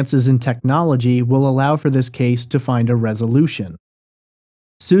advances in technology will allow for this case to find a resolution.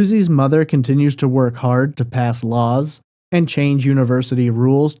 Susie's mother continues to work hard to pass laws and change university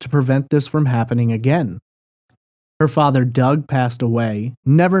rules to prevent this from happening again. Her father Doug passed away,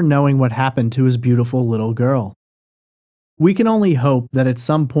 never knowing what happened to his beautiful little girl. We can only hope that at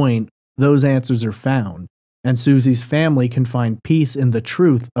some point those answers are found, and Susie's family can find peace in the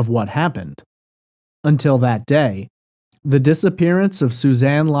truth of what happened. Until that day, the disappearance of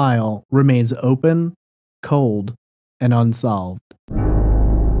Suzanne Lyall remains open, cold, and unsolved.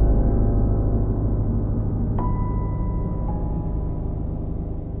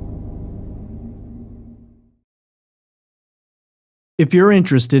 If you're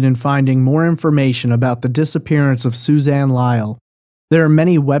interested in finding more information about the disappearance of Suzanne Lyall, there are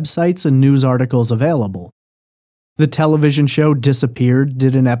many websites and news articles available. The television show Disappeared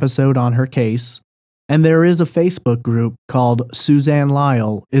did an episode on her case, and there is a Facebook group called Suzanne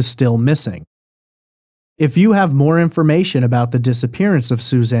Lyall is Still Missing. If you have more information about the disappearance of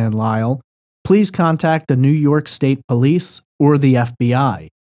Suzanne Lyall, please contact the New York State Police or the FBI.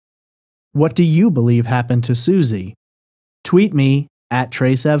 What do you believe happened to Susie? Tweet me at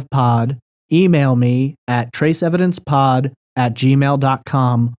TraceEvPod, email me at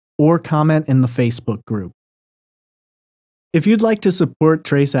traceevidencepod@gmail.com, or comment in the Facebook group. If you'd like to support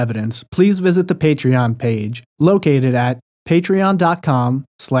Trace Evidence, please visit the Patreon page located at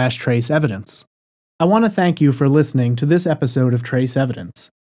patreon.com/traceevidence. I want to thank you for listening to this episode of Trace Evidence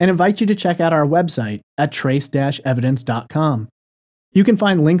and invite you to check out our website at trace-evidence.com. You can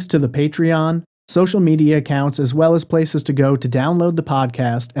find links to the Patreon, social media accounts, as well as places to go to download the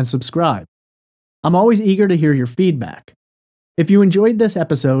podcast and subscribe. I'm always eager to hear your feedback. If you enjoyed this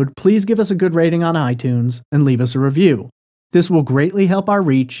episode, please give us a good rating on iTunes and leave us a review. This will greatly help our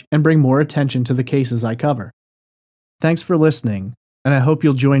reach and bring more attention to the cases I cover. Thanks for listening, and I hope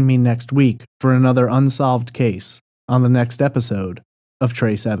you'll join me next week for another unsolved case on the next episode of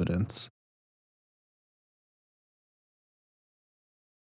Trace Evidence.